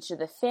on in each of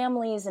the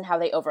families and how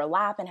they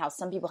overlap and how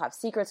some people have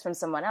secrets from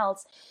someone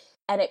else.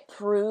 And it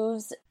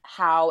proves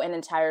how an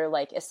entire,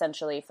 like,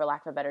 essentially, for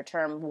lack of a better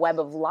term, web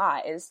of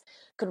lies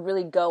could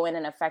really go in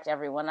and affect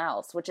everyone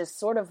else, which is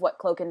sort of what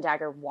Cloak and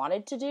Dagger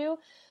wanted to do.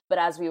 But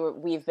as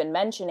we've been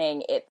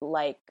mentioning, it,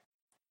 like,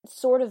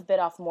 sort of bit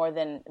off more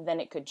than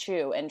it could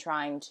chew in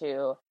trying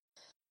to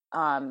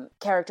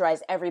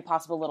characterize every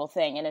possible little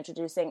thing and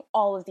introducing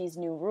all of these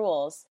new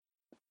rules.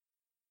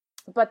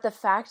 But the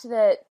fact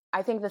that,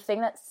 I think the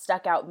thing that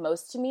stuck out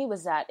most to me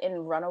was that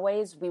in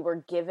Runaways, we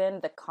were given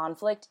the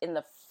conflict in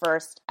the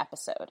first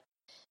episode.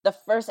 The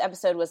first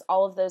episode was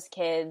all of those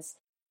kids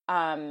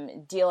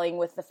dealing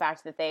with the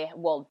fact that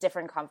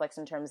different conflicts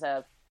in terms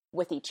of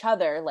with each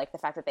other, like the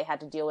fact that they had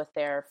to deal with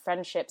their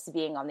friendships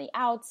being on the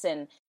outs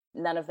and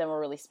none of them were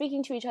really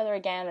speaking to each other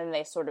again, and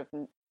they sort of,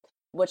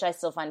 which I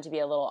still find to be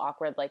a little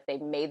awkward, like they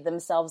made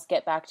themselves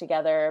get back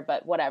together,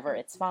 but whatever,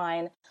 it's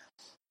fine.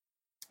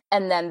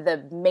 And then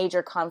the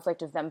major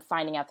conflict of them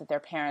finding out that their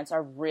parents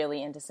are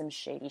really into some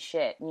shady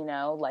shit, you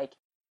know? Like,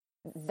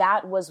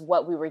 that was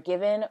what we were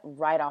given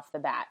right off the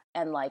bat.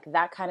 And, like,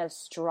 that kind of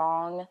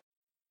strong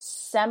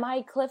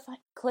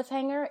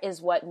semi-cliffhanger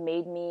is what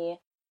made me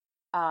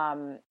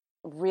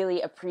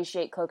really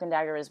appreciate Cloak and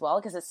Dagger as well,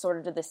 because it sort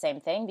of did the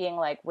same thing, being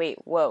like, wait,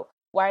 whoa,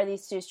 why are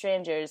these two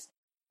strangers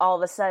all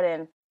of a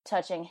sudden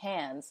touching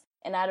hands?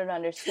 And I don't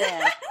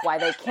understand why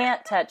they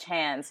can't touch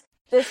hands.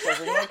 This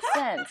doesn't make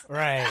sense.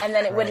 Right. And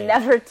then it would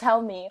never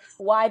tell me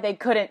why they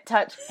couldn't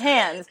touch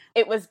hands.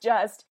 It was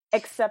just,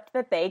 except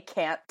that they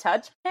can't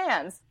touch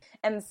hands.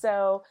 And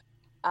so,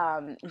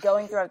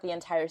 going throughout the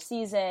entire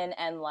season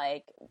and,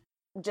 like,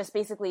 just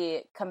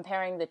basically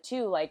comparing the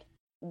two, like,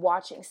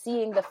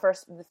 seeing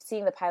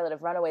the pilot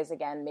of Runaways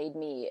again made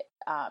me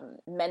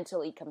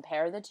mentally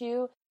compare the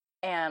two.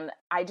 And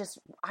I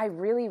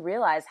really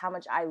realized how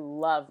much I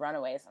love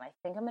Runaways. And I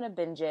think I'm going to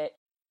binge it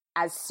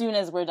as soon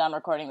as we're done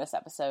recording this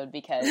episode,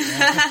 because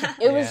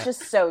it was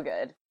just so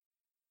good.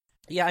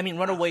 Yeah, I mean,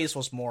 Runaways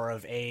was more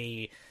of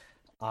a,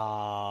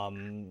 I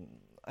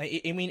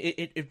mean,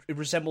 it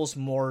resembles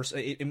more,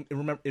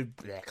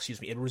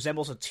 it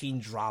resembles a teen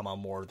drama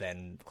more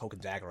than Cloak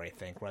and Dagger, I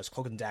think, whereas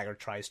Cloak and Dagger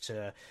tries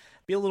to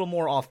be a little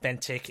more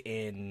authentic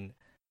in,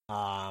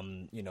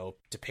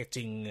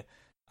 depicting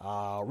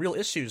real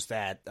issues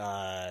that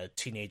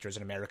teenagers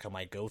in America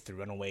might go through.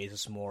 Runaways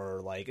is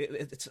more like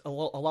it's a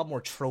lot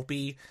more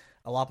tropey,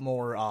 a lot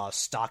more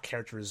stock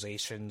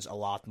characterizations, a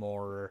lot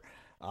more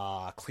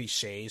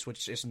cliches,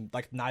 which isn't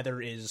like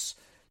neither is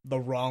the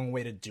wrong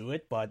way to do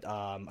it, but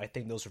I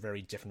think those are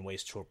very different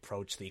ways to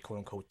approach the quote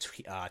unquote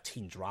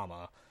teen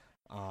drama.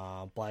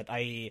 But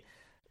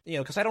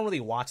because I don't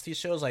really watch these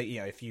shows,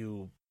 if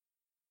you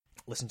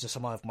listen to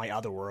some of my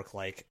other work,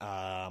 like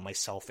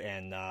myself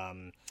and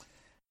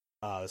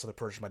this other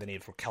person by the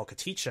name of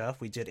Calcaticha,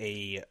 we did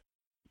a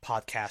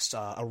podcast,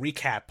 a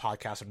recap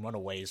podcast on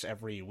Runaways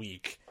every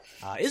week.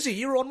 Izzy,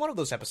 you were on one of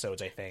those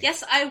episodes, I think.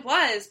 Yes, I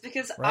was,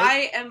 because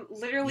right? I am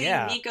literally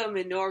Miko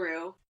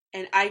Minoru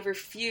and I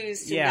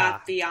refuse to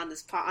not be on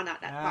this on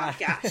that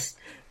podcast.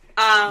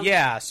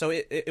 Yeah, so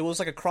it was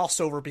like a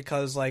crossover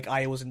because like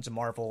I was into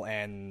Marvel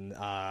and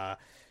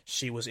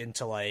she was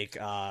into like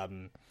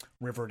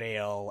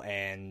Riverdale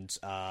and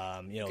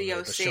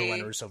the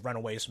showrunners of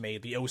Runaways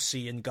made the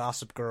OC and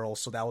Gossip Girl,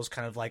 so that was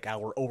kind of like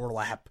our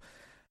overlap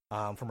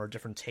from our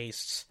different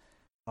tastes.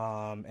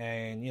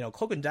 And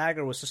Cloak and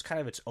Dagger was just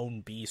kind of its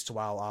own beast.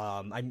 While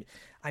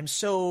I'm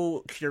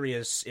so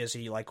curious,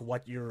 Izzy, like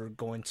what you're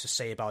going to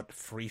say about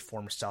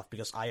freeform stuff,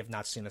 because I have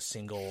not seen a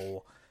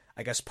single,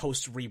 I guess,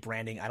 post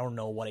rebranding. I don't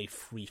know what a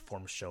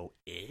freeform show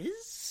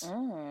is.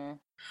 Mm.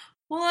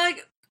 Well,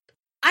 like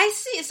I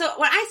see. So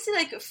when I see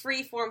like a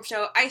freeform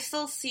show, I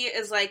still see it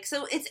as like,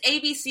 so it's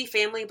ABC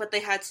Family, but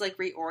they had to like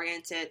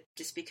reorient it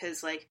just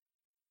because like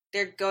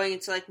they're going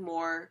into like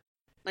more.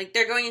 Like,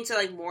 they're going into,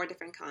 like, more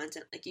different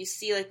content. Like, you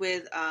see, like,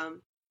 with, so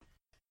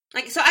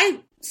I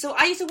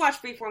used to watch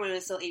Freeform when it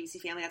was still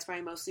ABC Family. That's why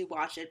I mostly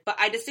watch it. But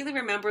I distinctly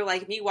remember,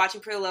 like, me watching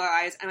Pretty Little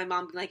Liars and my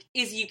mom being like,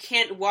 Izzy, you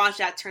can't watch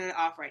that, turn it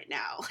off right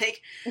now.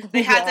 Like,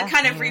 they had to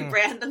kind of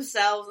rebrand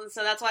themselves. And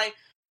so that's why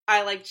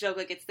I, like, joke,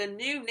 like, it's the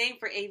new name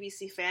for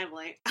ABC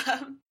Family.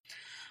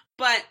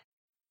 But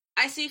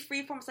I see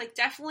Freeform's, like,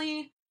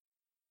 definitely,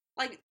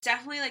 like,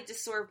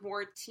 just sort of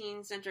more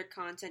teen-centric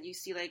content. You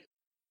see, like,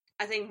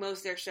 I think most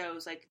of their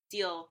shows, like,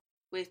 deal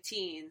with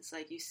teens.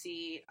 Like, you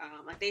see,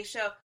 like, they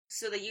show,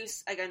 so they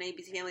use, like, on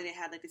ABC Family, they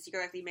had, like, the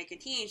Secret Life of American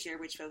Teenager,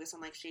 which focused on,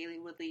 like,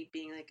 Shailene Woodley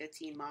being, like, a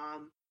teen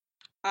mom.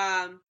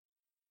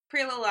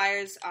 Pretty Little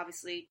Liars,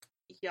 obviously,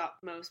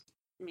 it's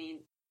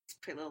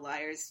Pretty Little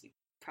Liars. You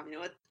probably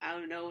know what, I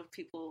don't know if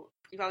people,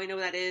 you probably know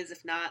what that is.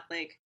 If not,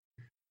 like,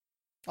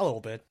 a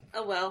little bit.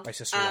 Oh, well. My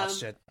sister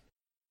watched it.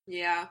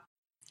 Yeah.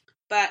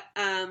 But,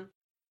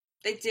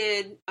 they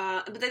did,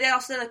 but they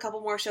also did a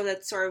couple more shows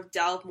that sort of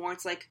delved more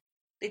into, like,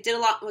 they did a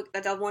lot,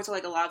 that delved more into,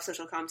 like, a lot of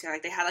social commentary.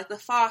 Like, they had, like, The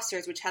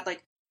Fosters, which had,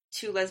 like,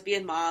 2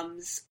 lesbian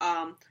moms,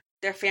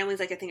 their families,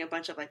 like, I think a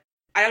bunch of, like,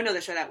 I don't know the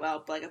show that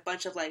well, but, like, a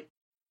bunch of, like,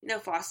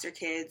 foster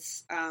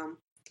kids, I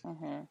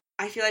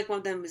feel like one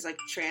of them was, like,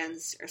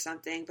 trans or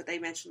something, but they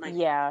mentioned, like,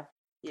 yeah,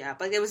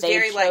 but it was they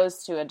very, like,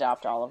 chose to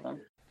adopt all of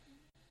them.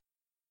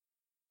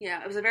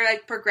 Yeah, it was a very,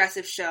 like,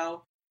 progressive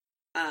show.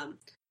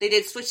 They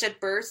did Switched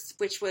at Birth,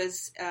 which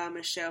was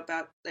a show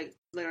about, like,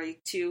 literally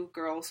 2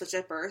 girls switched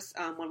at birth.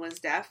 One was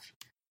deaf.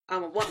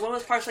 One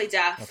was partially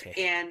deaf,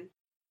 and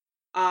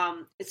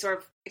it sort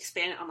of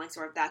expanded on, like,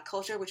 sort of that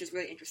culture, which is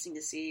really interesting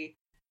to see.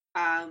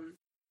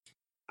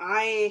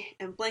 I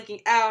am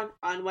blanking out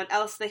on what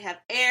else they have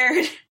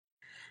aired.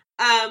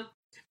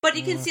 But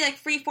you can see, like,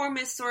 Freeform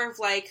is sort of,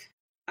 like,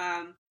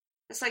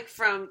 it's, like,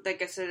 from,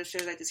 like, I said, the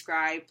shows I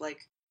described,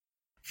 like,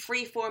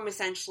 Freeform,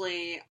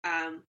 essentially,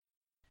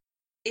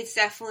 it's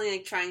definitely,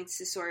 like, trying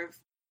to sort of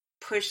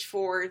push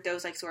forward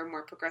those, like, sort of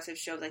more progressive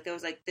shows, like,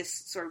 those, like, this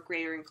sort of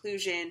greater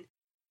inclusion,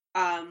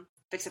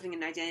 accepting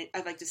an identity,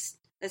 of, like, this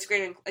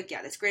greater, like,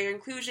 yeah, this greater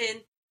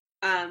inclusion,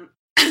 and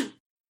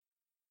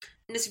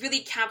it's really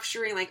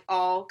capturing, like,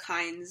 all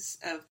kinds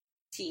of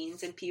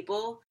teens and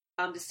people,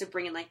 just to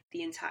bring in, like,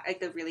 the entire,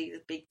 like,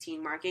 the big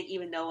teen market,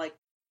 even though, like,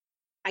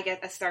 I guess,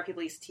 as Star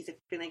people used to tease it,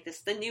 being like,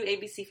 this, the new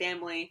ABC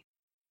Family,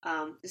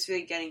 is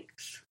really getting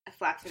a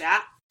flack for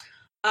that,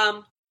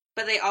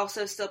 but they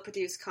also still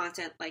produce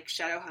content like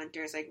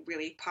Shadowhunters, like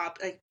really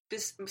like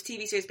this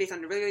TV series based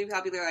on really, really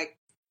popular like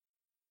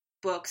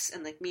books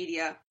and like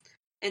media,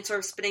 and sort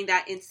of spinning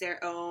that into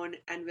their own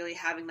and really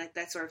having like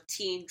that sort of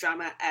teen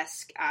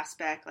drama-esque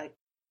aspect. Like,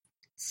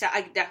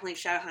 definitely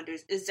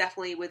Shadowhunters is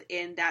definitely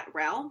within that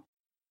realm.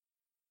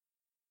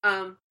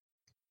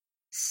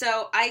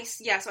 So I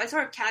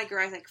sort of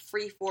categorize like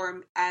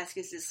Freeform as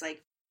this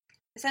like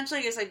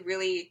essentially just like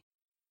really,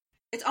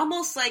 it's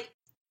almost like,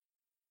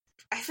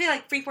 I feel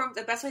like Freeform,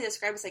 the best way to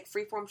describe it is like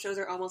Freeform shows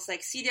are almost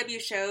like CW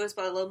shows,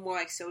 but a little more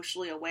like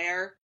socially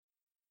aware.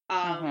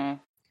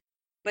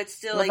 But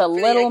still with like a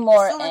really, little like,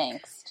 more still,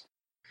 angst.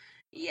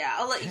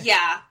 Like,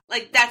 yeah,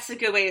 like that's a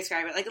good way to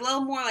describe it. Like a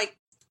little more like,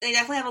 they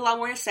definitely have a lot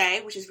more to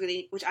say, which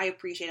I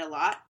appreciate a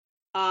lot.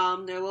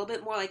 They're a little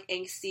bit more like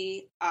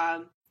angsty,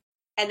 and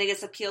they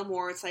just appeal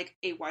more to like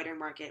a wider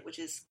market, which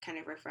is kind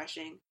of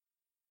refreshing.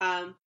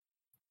 I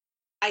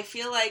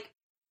feel like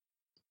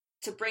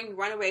to bring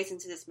Runaways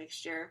into this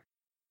mixture,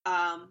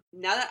 now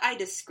that I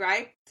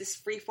described this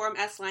Freeform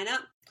S lineup,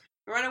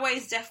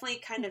 Runaways definitely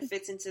kind of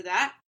fits into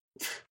that,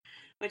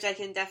 which I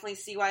can definitely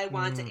see why I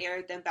wanted to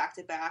air them back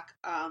to back.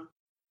 I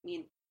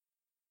mean,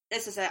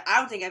 this is I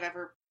don't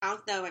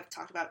know if I've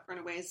talked about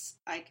Runaways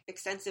like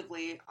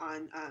extensively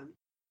on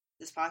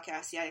this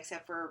podcast yet,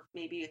 except for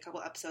maybe a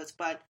couple episodes,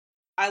 but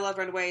I love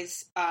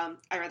Runaways. I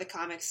read the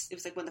comics. It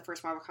was like one of the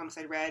first Marvel comics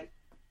I read.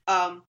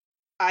 I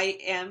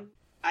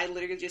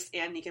literally just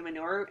am Nika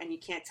Minoru, and you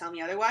can't tell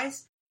me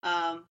otherwise.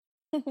 And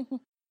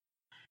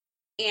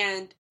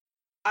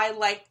I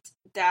liked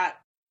that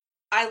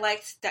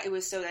it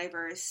was so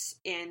diverse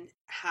in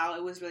how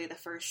it was really the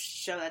first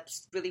show that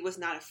really was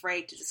not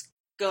afraid to just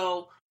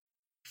go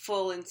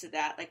full into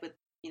that, like with,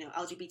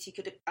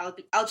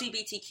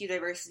 LGBTQ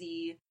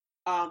diversity.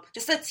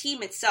 Just the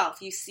team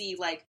itself, you see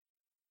like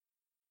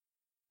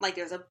like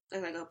there's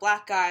like a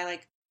black guy,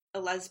 like a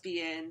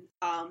lesbian,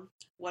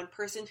 one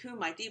person who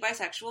might be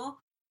bisexual,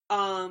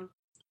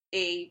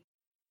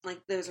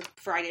 there's a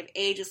variety of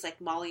ages, like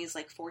Molly is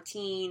like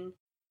 14.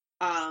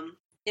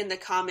 In the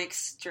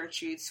comics,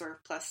 Gertrude's sort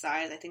of plus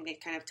size. I think they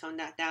kind of toned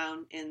that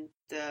down in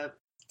the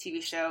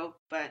TV show,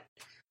 but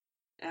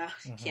yeah,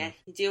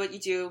 you do what you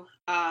do.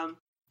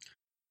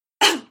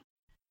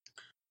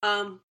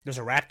 There's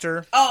a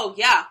raptor. Oh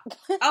yeah,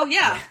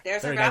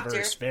 there's a raptor.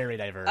 Diverse, very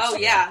diverse. Oh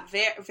yeah,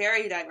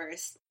 very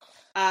diverse.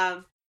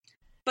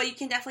 But you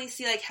can definitely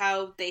see like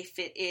how they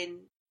fit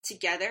in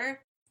together,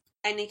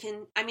 and you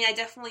can. I mean, I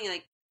definitely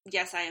like.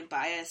 Yes, I am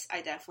biased.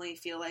 I definitely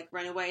feel like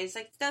Runaways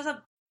like does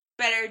a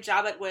better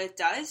job at what it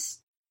does.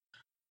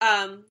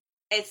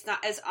 It's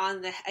not as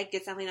on the. It's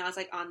definitely not as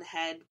like on the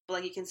head, but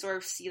like you can sort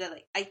of see that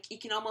like you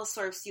can almost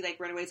sort of see like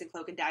Runaways and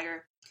Cloak and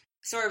Dagger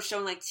sort of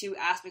showing like two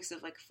aspects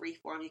of like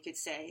freeform, you could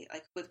say,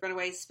 like with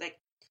Runaways like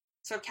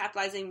sort of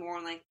capitalizing more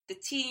on like the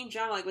teen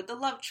drama, like with the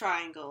love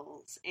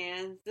triangles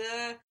and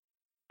the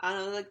I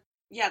don't know, like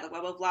the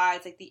web of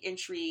lies, like the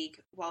intrigue,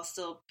 while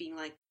still being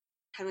like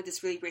having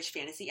this really rich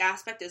fantasy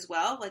aspect as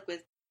well, like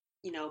with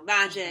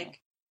magic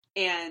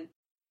and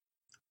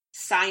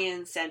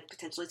science and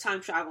potentially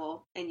time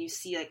travel. And you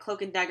see like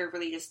Cloak and Dagger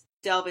really just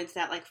delve into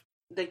that like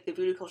the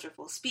voodoo culture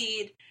full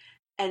speed,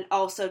 and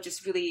also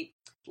just really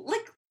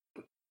like.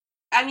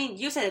 I mean,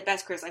 you said it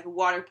best, Chris, like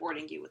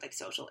waterboarding you with like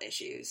social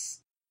issues.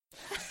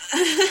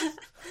 I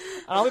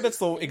don't think that's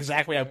the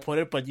exact way I put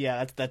it, but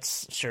yeah,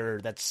 that's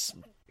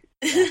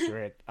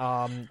accurate.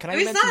 Can I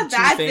mention not a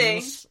bad two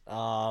things?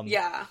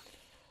 Yeah.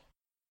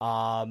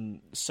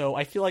 So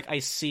I feel like I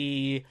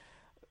see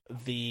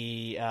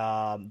the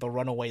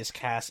Runaways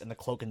cast and the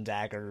Cloak and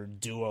Dagger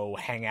duo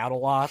hang out a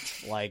lot,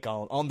 like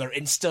on their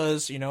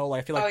Instas,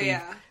 like I feel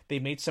like they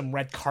made some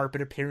red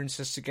carpet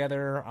appearances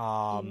together.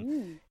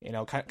 Kind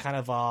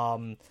of I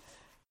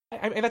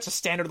mean that's a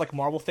standard like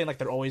Marvel thing, like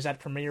they're always at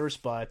premieres,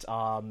 but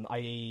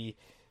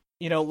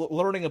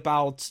learning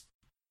about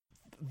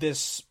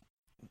this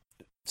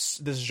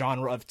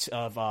genre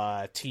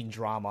of teen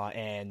drama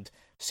and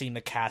seeing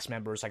the cast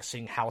members, like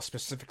seeing how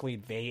specifically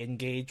they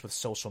engage with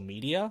social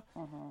media,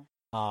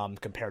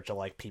 compared to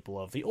like people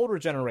of the older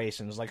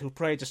generations, like who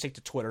probably just take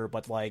to Twitter,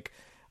 but like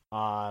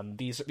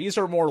these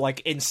are more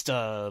like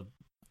Insta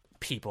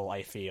people,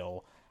 I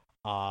feel.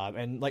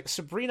 And like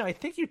Sabrina, I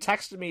think you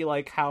texted me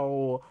like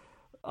how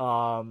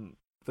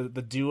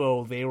the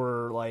duo they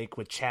were like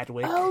with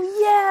Chadwick. Oh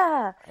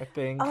yeah, I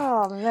think.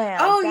 Oh man.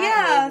 Oh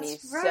that made me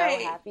right.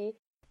 so happy.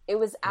 It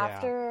was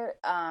after,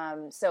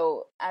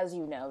 so as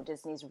you know,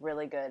 Disney's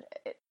really good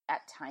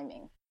at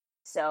timing.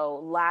 So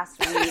last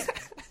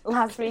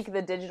week,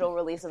 the digital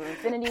release of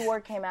Infinity War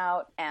came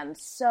out, and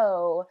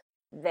so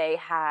they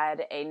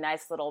had a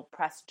nice little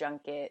press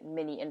junket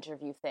mini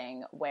interview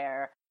thing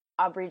where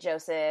Aubrey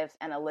Joseph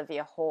and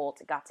Olivia Holt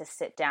got to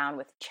sit down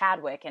with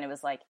Chadwick, and it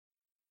was like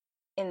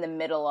in the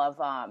middle of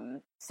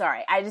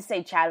sorry, I just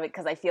say Chadwick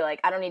because I feel like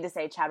I don't need to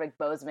say Chadwick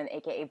Boseman,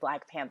 aka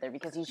Black Panther,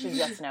 because you should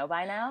just know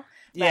by now.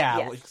 But,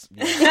 yeah.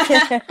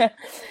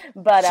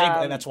 But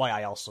that's why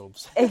I also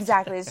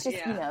exactly. It's just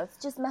it's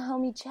just my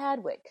homie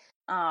Chadwick.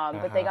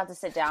 But they got to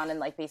sit down and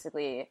like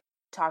basically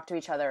talk to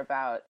each other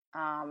about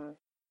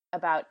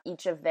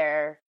each of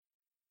their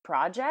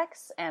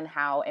projects and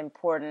how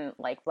important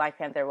like Black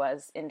Panther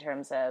was in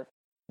terms of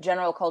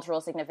general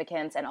cultural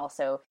significance and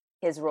also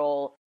his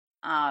role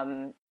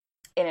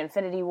in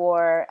Infinity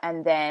War.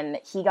 And then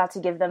he got to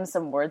give them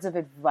some words of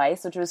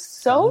advice, which was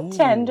so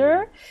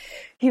tender.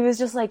 He was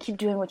just like, keep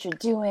doing what you're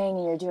doing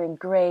and you're doing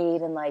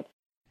great, and like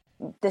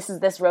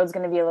this road's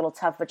going to be a little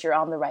tough, but you're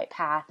on the right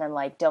path, and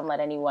like don't let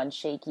anyone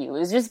shake you. It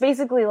was just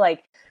basically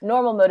like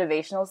normal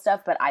motivational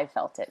stuff, but I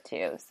felt it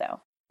too.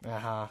 So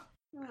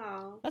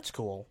that's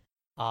cool.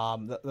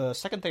 The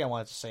second thing I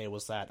wanted to say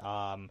was that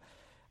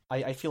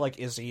I feel like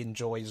Izzy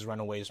enjoys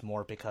Runaways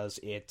more because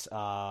it's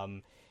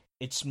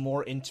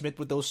more intimate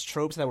with those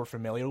tropes that we're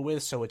familiar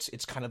with, so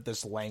it's kind of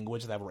this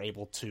language that we're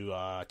able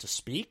to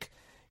speak.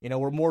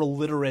 We're more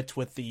literate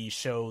with the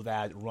show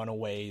that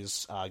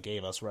Runaways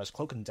gave us, whereas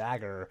Cloak and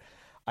Dagger,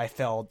 I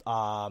felt,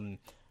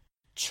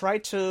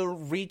 tried to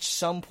reach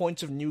some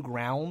points of new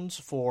ground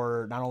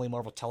for not only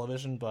Marvel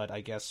Television, but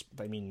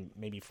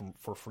maybe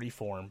for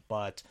Freeform,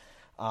 but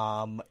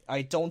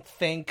I don't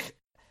think...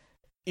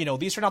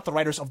 these are not the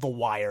writers of The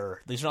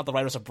Wire. These are not the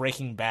writers of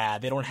Breaking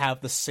Bad. They don't have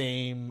the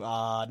same,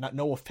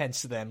 no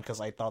offense to them, because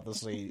I thought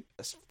this was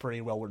a pretty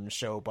well-written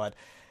show, but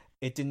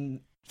it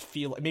didn't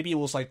feel, maybe it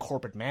was like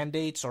corporate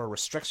mandates or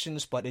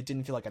restrictions, but it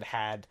didn't feel like it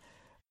had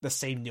the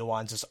same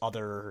nuance as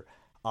other,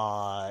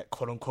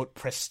 quote-unquote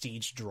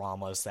prestige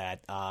dramas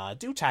that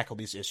do tackle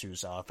these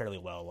issues fairly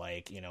well.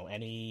 Like,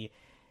 any...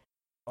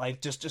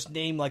 Like, just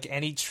name, like,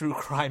 any true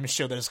crime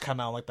show that has come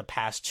out, like, the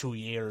past 2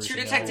 years.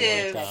 True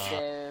Detective.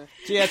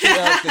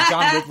 The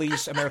John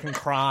Ridley's American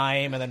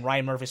Crime, and then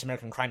Ryan Murphy's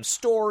American Crime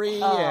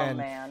Story,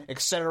 and et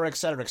cetera, et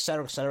cetera, et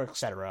cetera, et cetera, et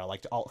cetera.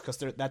 Like, because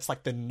that's,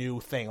 like, the new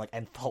thing, like,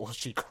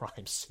 anthology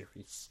crime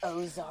series.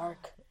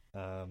 Ozark.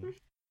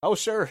 Oh,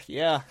 sure,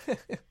 yeah.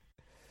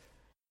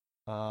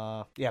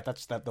 Yeah,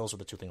 those are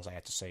the two things I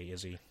had to say,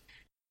 Izzy.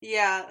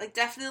 Yeah, like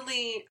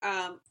definitely.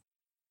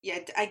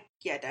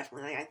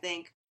 Definitely. I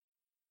think,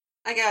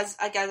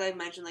 I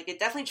mentioned, like it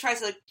definitely tries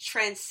to like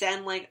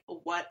transcend like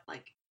what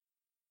like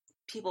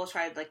people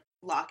try to like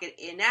lock it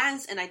in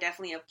as, and I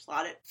definitely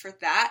applaud it for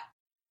that.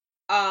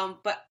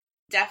 But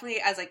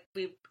definitely as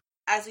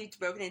we've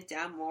broken it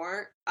down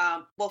more.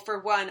 Well, for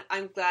one,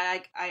 I'm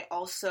glad I'm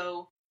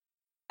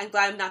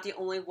glad I'm not the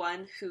only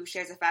one who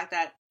shares the fact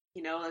that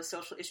the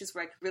social issues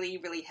were like really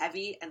really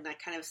heavy and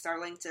like kind of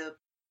startling to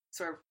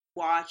sort of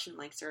watch and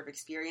like sort of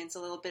experience a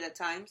little bit at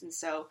times, and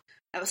so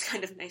that was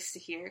kind of nice to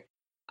hear.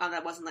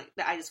 That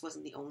I just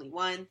wasn't the only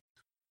one.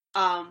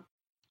 Um,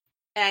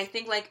 and I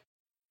think like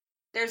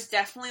there's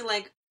definitely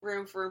like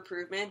room for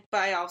improvement,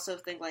 but I also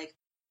think like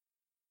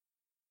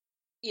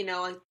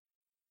like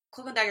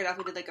Cloak and Dagger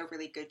definitely did like a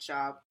really good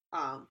job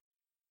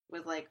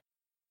with like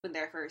with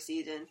their first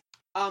season.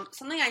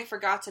 Something I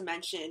forgot to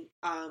mention.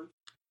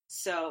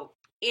 So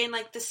in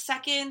like the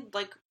second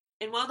like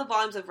in one of the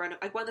volumes of one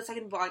of the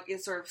second volume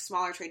is sort of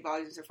smaller trade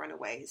volumes of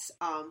Runaways.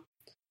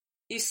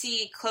 You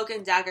see Cloak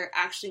and Dagger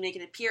actually make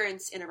an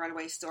appearance in a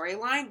Runaway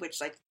storyline,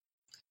 which like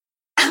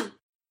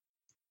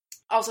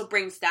also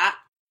brings that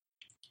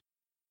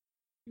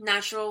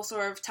natural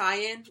sort of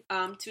tie-in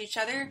to each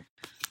other.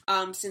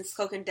 Since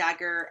Cloak and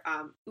Dagger,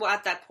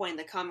 at that point in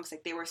the comics,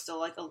 like they were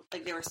still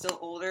they were still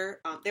older.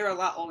 They were a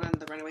lot older than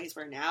the Runaways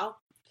were now,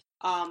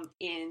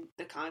 in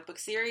the comic book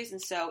series,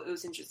 and so it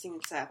was interesting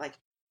to have like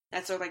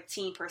that sort of like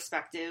teen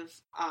perspective,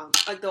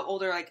 like the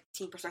older like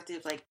teen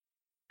perspective, like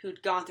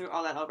who'd gone through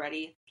all that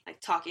already, like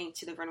talking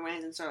to the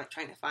Runaways and sort of like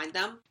trying to find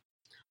them.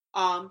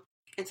 And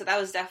so that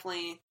was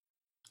definitely,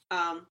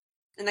 and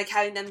like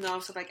having them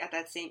also like at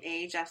that same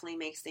age definitely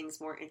makes things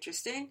more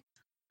interesting.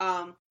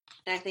 And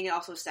I think it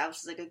also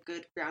establishes like a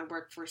good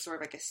groundwork for sort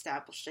of like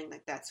establishing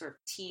like that sort of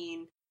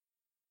teen,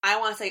 I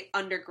don't want to say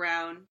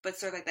underground, but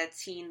sort of like that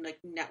teen like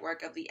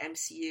network of the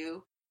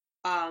MCU,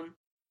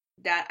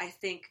 that I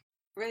think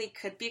really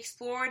could be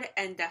explored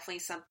and definitely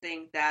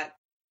something that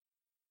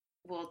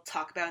we'll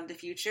talk about in the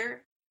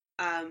future.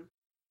 And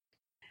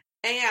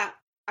yeah,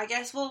 I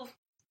guess we'll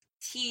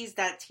tease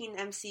that teen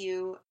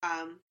MCU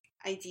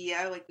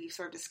idea, like we've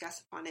sort of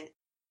discussed upon it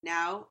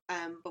now.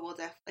 But we'll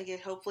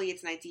hopefully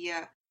it's an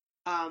idea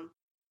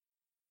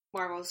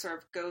Marvel sort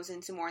of goes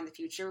into more in the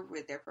future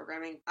with their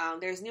programming.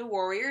 There's New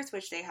Warriors,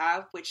 which they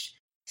have, which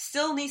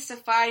still needs to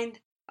find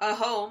a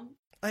home.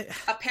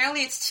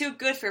 Apparently, it's too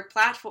good for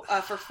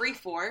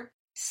Freeform.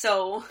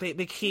 So they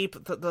keep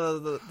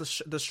the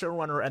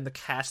showrunner and the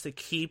cast. They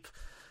keep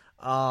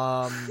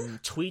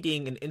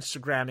tweeting and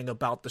Instagramming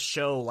about the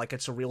show like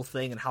it's a real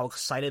thing and how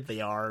excited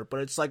they are.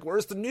 But it's like,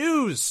 where's the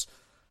news?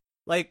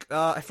 Like,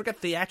 I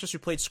forget the actress who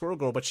played Squirrel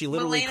Girl, but she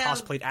literally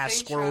cosplayed as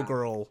Squirrel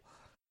Girl.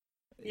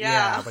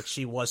 Yeah, but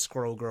she was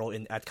Squirrel Girl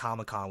at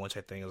Comic-Con, which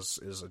I think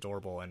is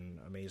adorable and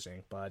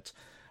amazing. But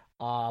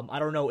I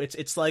don't know.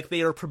 It's like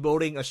they are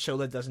promoting a show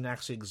that doesn't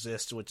actually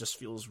exist, so it just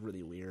feels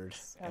really weird.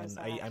 So and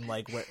I'm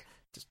like, where?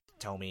 Just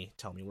tell me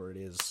where it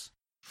is.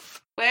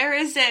 Where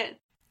is it?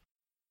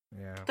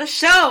 Yeah. The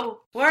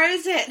show. Where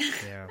is it?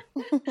 Yeah.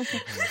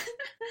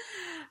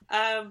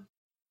 But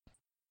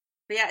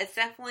yeah, it's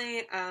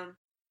definitely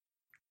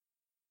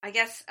I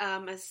guess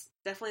it's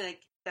definitely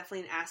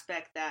an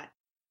aspect that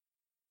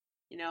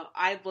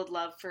I would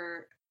love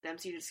for them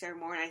to discover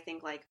more, and I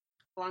think like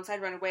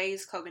alongside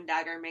Runaways, Cloak and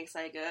Dagger makes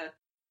like a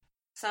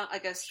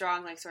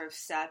strong like sort of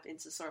step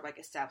into sort of like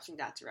establishing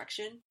that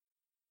direction.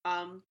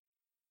 And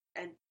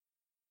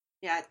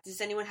yeah, does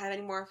anyone have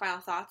any more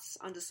final thoughts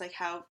on just like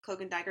how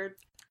Cloak and Dagger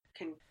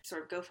can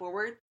sort of go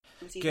forward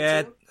in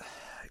season 2?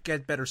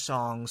 Get better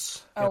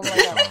songs. Oh my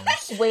god!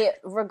 Wait,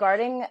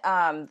 regarding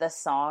the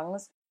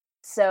songs,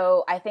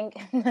 so I think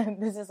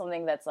this is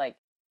something that's like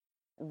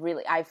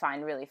really I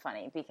find really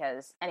funny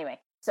because anyway,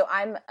 so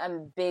I'm a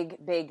big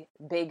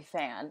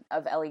fan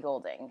of Ellie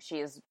Goulding. She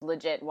is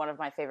legit one of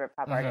my favorite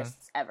pop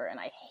artists ever, and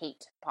I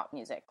hate pop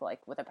music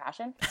like with a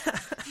passion.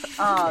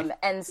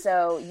 And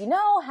so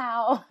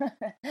how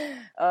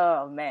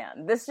oh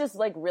man, this just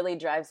like really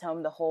drives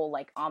home the whole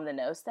like on the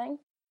nose thing.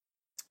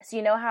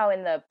 So how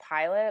in the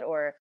pilot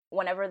or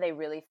whenever they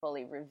really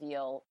fully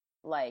reveal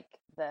like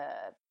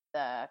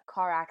the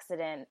car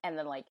accident and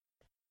then like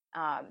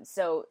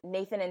so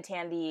Nathan and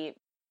Tandy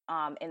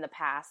in the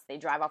past, they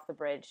drive off the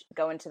bridge,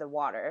 go into the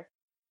water,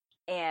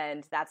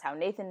 and that's how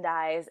Nathan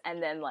dies.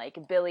 And then,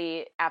 like,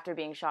 Billy, after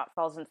being shot,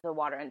 falls into the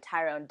water, and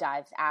Tyrone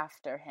dives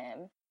after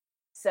him.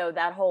 So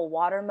that whole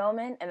water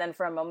moment, and then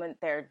for a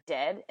moment they're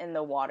dead in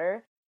the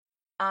water.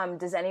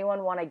 Does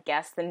anyone want to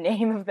guess the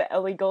name of the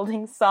Ellie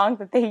Goulding song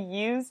that they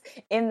use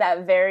in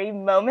that very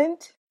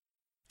moment?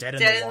 Dead in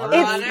the Water?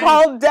 It's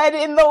called Dead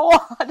in the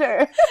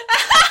Water.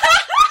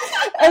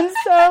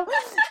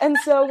 And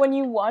so when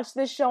you watch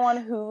this show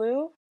on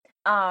Hulu,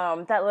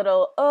 that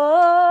little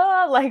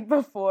like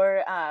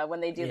before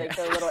when they do like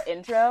the little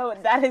intro,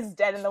 that is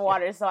Dead in the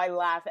Water. So I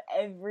laugh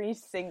every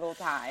single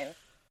time.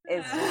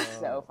 It's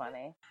just so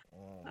funny.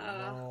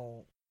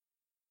 Oh.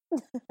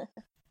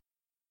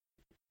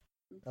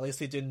 At least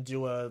they didn't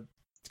do a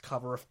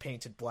cover of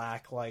Painted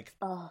Black like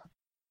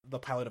the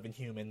pilot of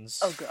Inhumans.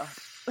 Oh god.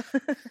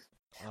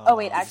 Oh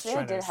wait, actually,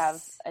 I did have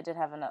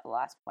a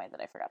last point that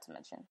I forgot to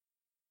mention.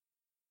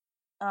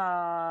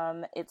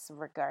 It's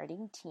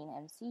regarding Teen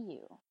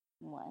MCU.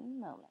 One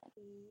moment.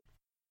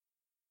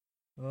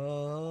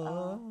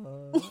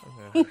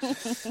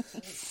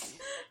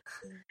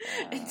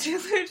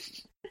 Interlude.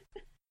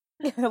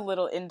 A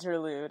little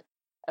interlude.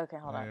 Okay,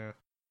 hold on. Yeah.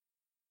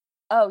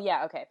 Oh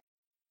yeah, okay.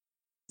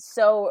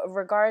 So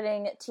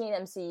regarding Teen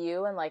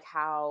MCU and like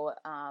how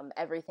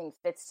everything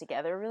fits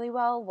together really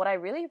well, what I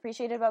really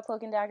appreciated about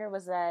Cloak and Dagger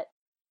was that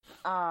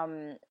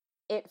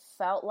it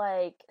felt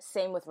like,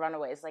 same with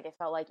Runaways, like it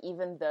felt like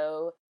even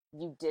though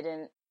you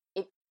didn't,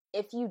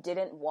 if you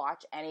didn't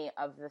watch any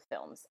of the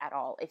films at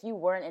all, if you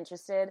weren't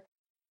interested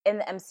in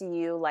the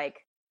MCU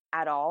like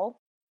at all,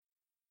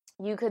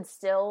 you could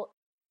still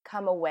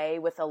come away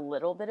with a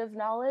little bit of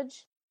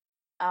knowledge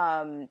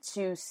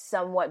to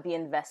somewhat be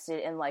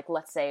invested in, like,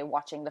 let's say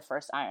watching the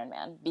first Iron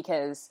Man,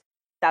 because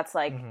that's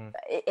like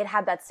it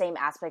had that same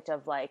aspect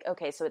of like,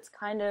 okay, so it's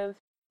kind of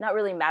not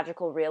really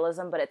magical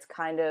realism, but it's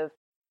kind of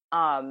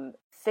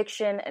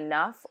fiction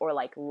enough, or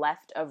like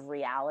left of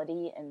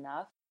reality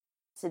enough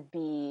to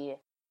be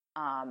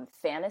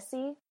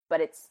fantasy,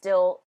 but it's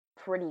still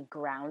pretty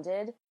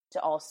grounded to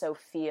also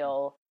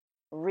feel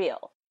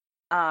real.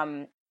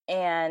 And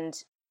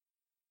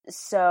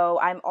so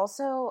I'm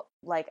also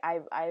like,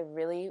 I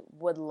really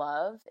would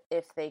love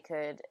if they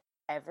could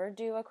ever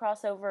do a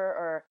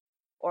crossover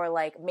or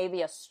like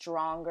maybe a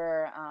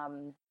stronger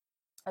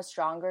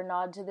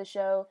nod to the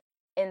show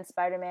in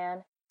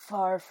Spider-Man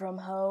Far From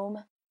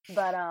Home,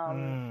 but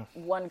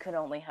one could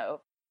only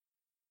hope.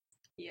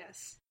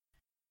 Yes.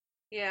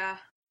 Yeah.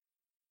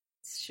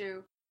 It's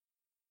true.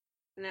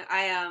 And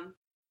I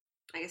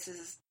guess this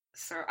is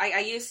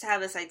I used to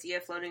have this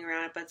idea floating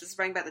around, but just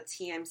writing about the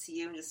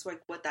TMCU and just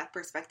like what that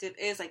perspective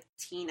is, like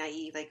teen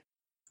naive, like,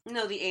 you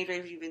know, the age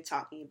range we've been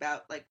talking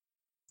about, like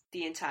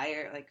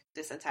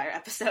this entire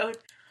episode.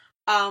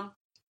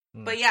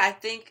 But yeah, I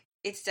think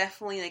it's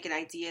definitely like an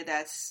idea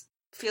that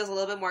feels a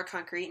little bit more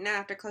concrete now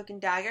after Cloak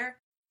and Dagger.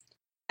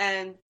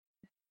 And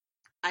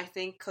I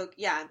think Cloak,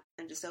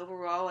 and just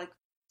overall, like,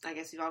 I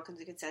guess we've all come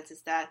to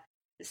consensus that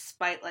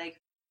despite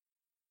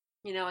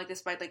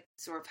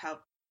sort of how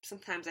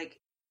sometimes like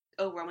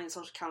overwhelming the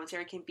social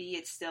commentary can be,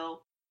 it's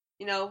still,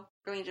 you know,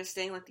 really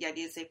interesting, like the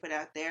ideas they put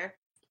out there,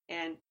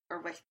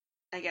 or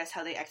I guess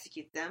how they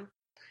execute them.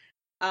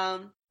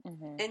 And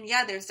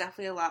yeah, there's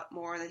definitely a lot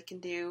more that they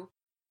can do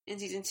in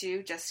season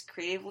 2, just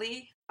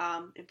creatively,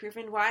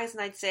 improvement wise,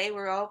 and I'd say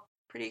we're all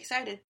pretty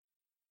excited.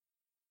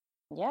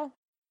 Yeah.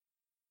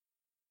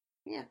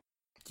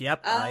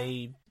 Yep.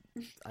 I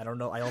don't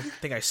know. I don't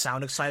think I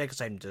sound excited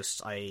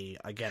because I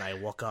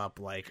woke up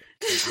like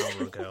an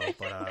hour ago,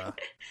 but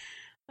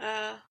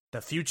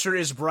the future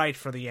is bright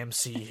for the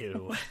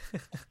MCU.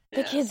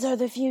 The kids are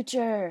the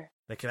future.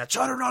 The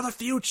children are the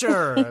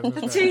future.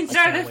 The teens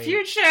are the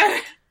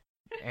future.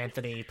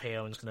 Anthony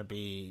Paon's gonna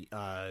be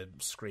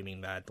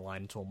screaming that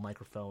line into a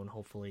microphone,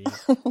 hopefully,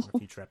 in a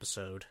future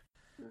episode.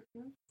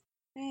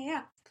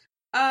 Yeah.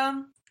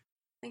 I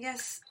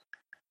guess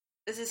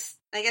this is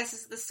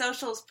the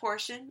socials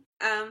portion.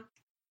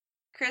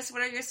 Chris,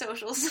 what are your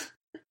socials?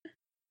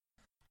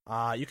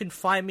 You can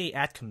find me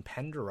at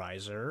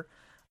Compenderizer.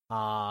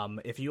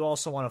 If you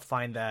also want to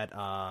find that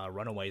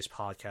Runaways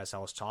podcast I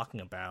was talking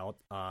about,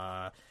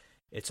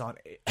 it's on.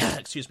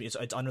 Excuse me.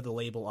 It's under the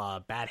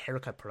label Bad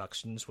Haircut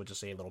Productions, which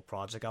is a little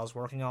project I was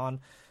working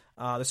on.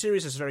 The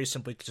series is very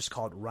simply just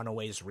called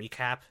Runaways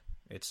Recap.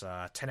 It's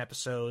 10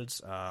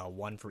 episodes,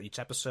 one for each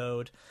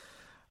episode.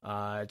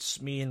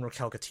 It's me and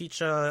Raquel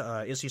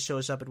Katicha. Izzy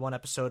shows up in one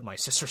episode. My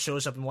sister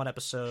shows up in one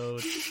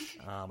episode.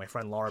 My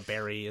friend Laura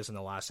Berry is in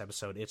the last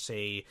episode. It's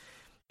a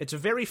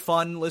very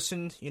fun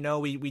listen. You know,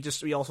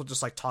 we also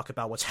just like talk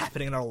about what's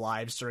happening in our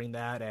lives during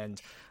that,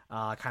 and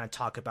kind of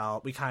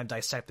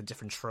dissect the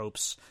different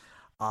tropes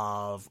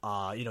of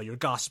your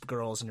Gossip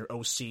Girls and your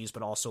OCs,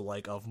 but also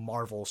like of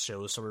Marvel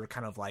shows. So we're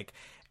kind of like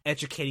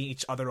educating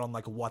each other on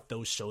like what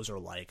those shows are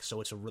like.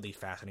 So it's a really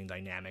fascinating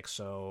dynamic.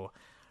 So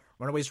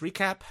Runaways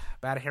Recap,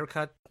 Bad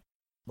Haircut.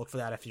 Look for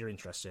that if you're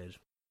interested.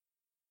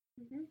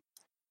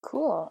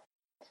 Cool.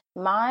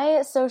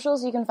 My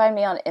socials, you can find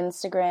me on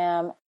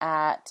Instagram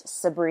at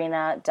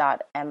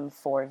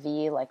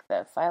sabrina.m4v, like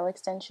the file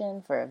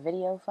extension for a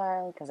video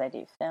file, because I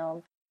do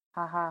film.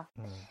 Haha.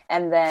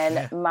 And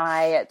then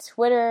my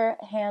Twitter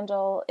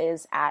handle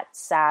is at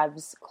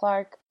Sabs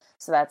Clark.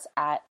 So that's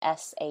at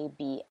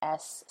SABSCLARKE.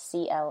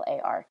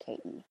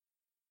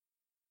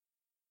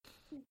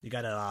 You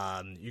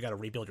gotta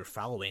rebuild your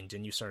following.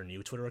 Didn't you start a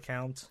new Twitter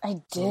account?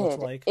 I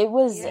did. It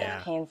was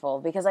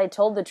painful because I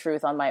told the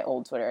truth on my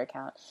old Twitter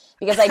account.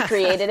 Because I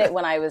created it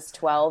when I was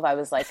 12. I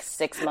was like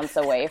 6 months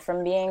away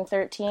from being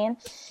 13.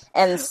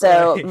 And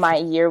so my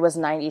year was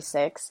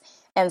 96.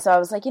 And so I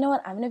was like, you know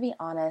what? I'm going to be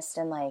honest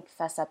and like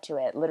fess up to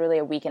it. Literally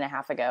a week and a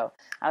half ago,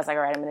 I was like,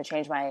 all right, I'm going to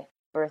change my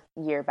birth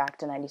year back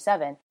to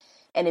 97.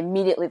 And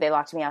immediately they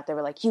locked me out. They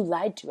were like, you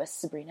lied to us,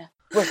 Sabrina.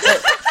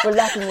 We're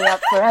locking you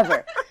up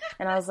forever.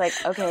 And I was like,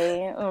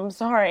 okay, I'm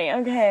sorry,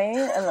 okay.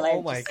 And then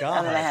Oh my God.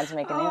 And then I had to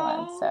make a new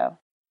one, so.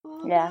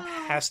 Yeah.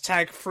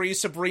 Hashtag free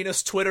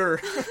Sabrina's Twitter.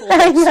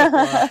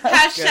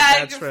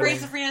 Hashtag free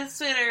Sabrina's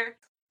Twitter.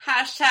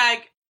 Hashtag.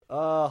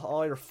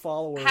 All your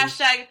followers.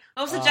 Hashtag.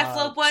 What was the Jeff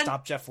Loeb one?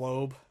 Stop Jeff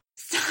Loeb.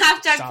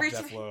 Hashtag free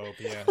Jeff Loeb.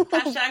 Yeah.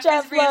 Hashtag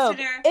Jeff free Loeb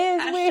Twitter.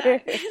 is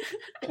weird.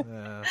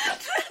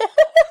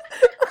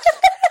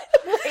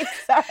 Wait,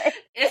 sorry.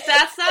 If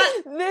that's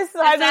not this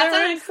side of the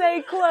room,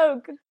 say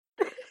Cloak.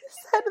 This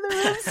side of the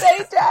room,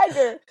 say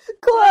Dagger.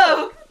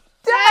 Cloak.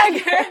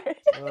 Dagger.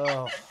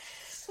 Oh.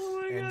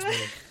 Oh my And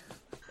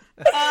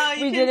God.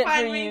 me. We did it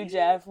for you,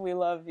 Jeff. We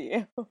love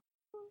you.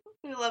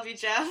 We love you,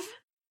 Jeff.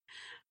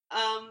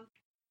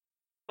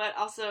 But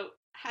also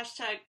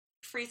hashtag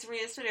free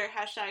Sabrina's Twitter.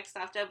 Hashtag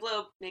stop Jeff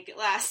Loeb. Make it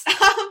last.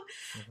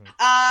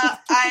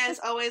 As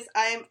always,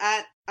 I am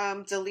at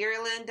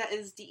Delirylyn. That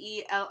is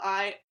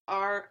DELIRILYN.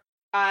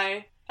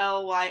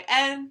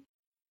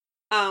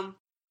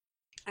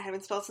 I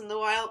haven't spelled it in a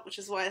while, which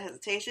is why the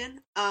hesitation.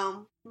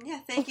 Yeah,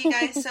 thank you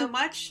guys so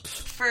much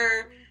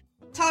for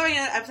tolerating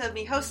an episode of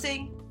me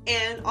hosting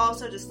and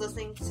also just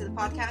listening to the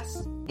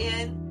podcast.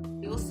 And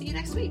we will see you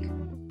next week.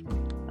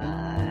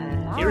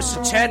 Bye. Here's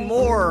to 10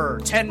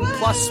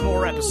 plus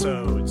more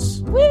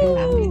episodes. Woo!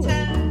 Happy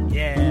 10.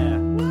 Yeah.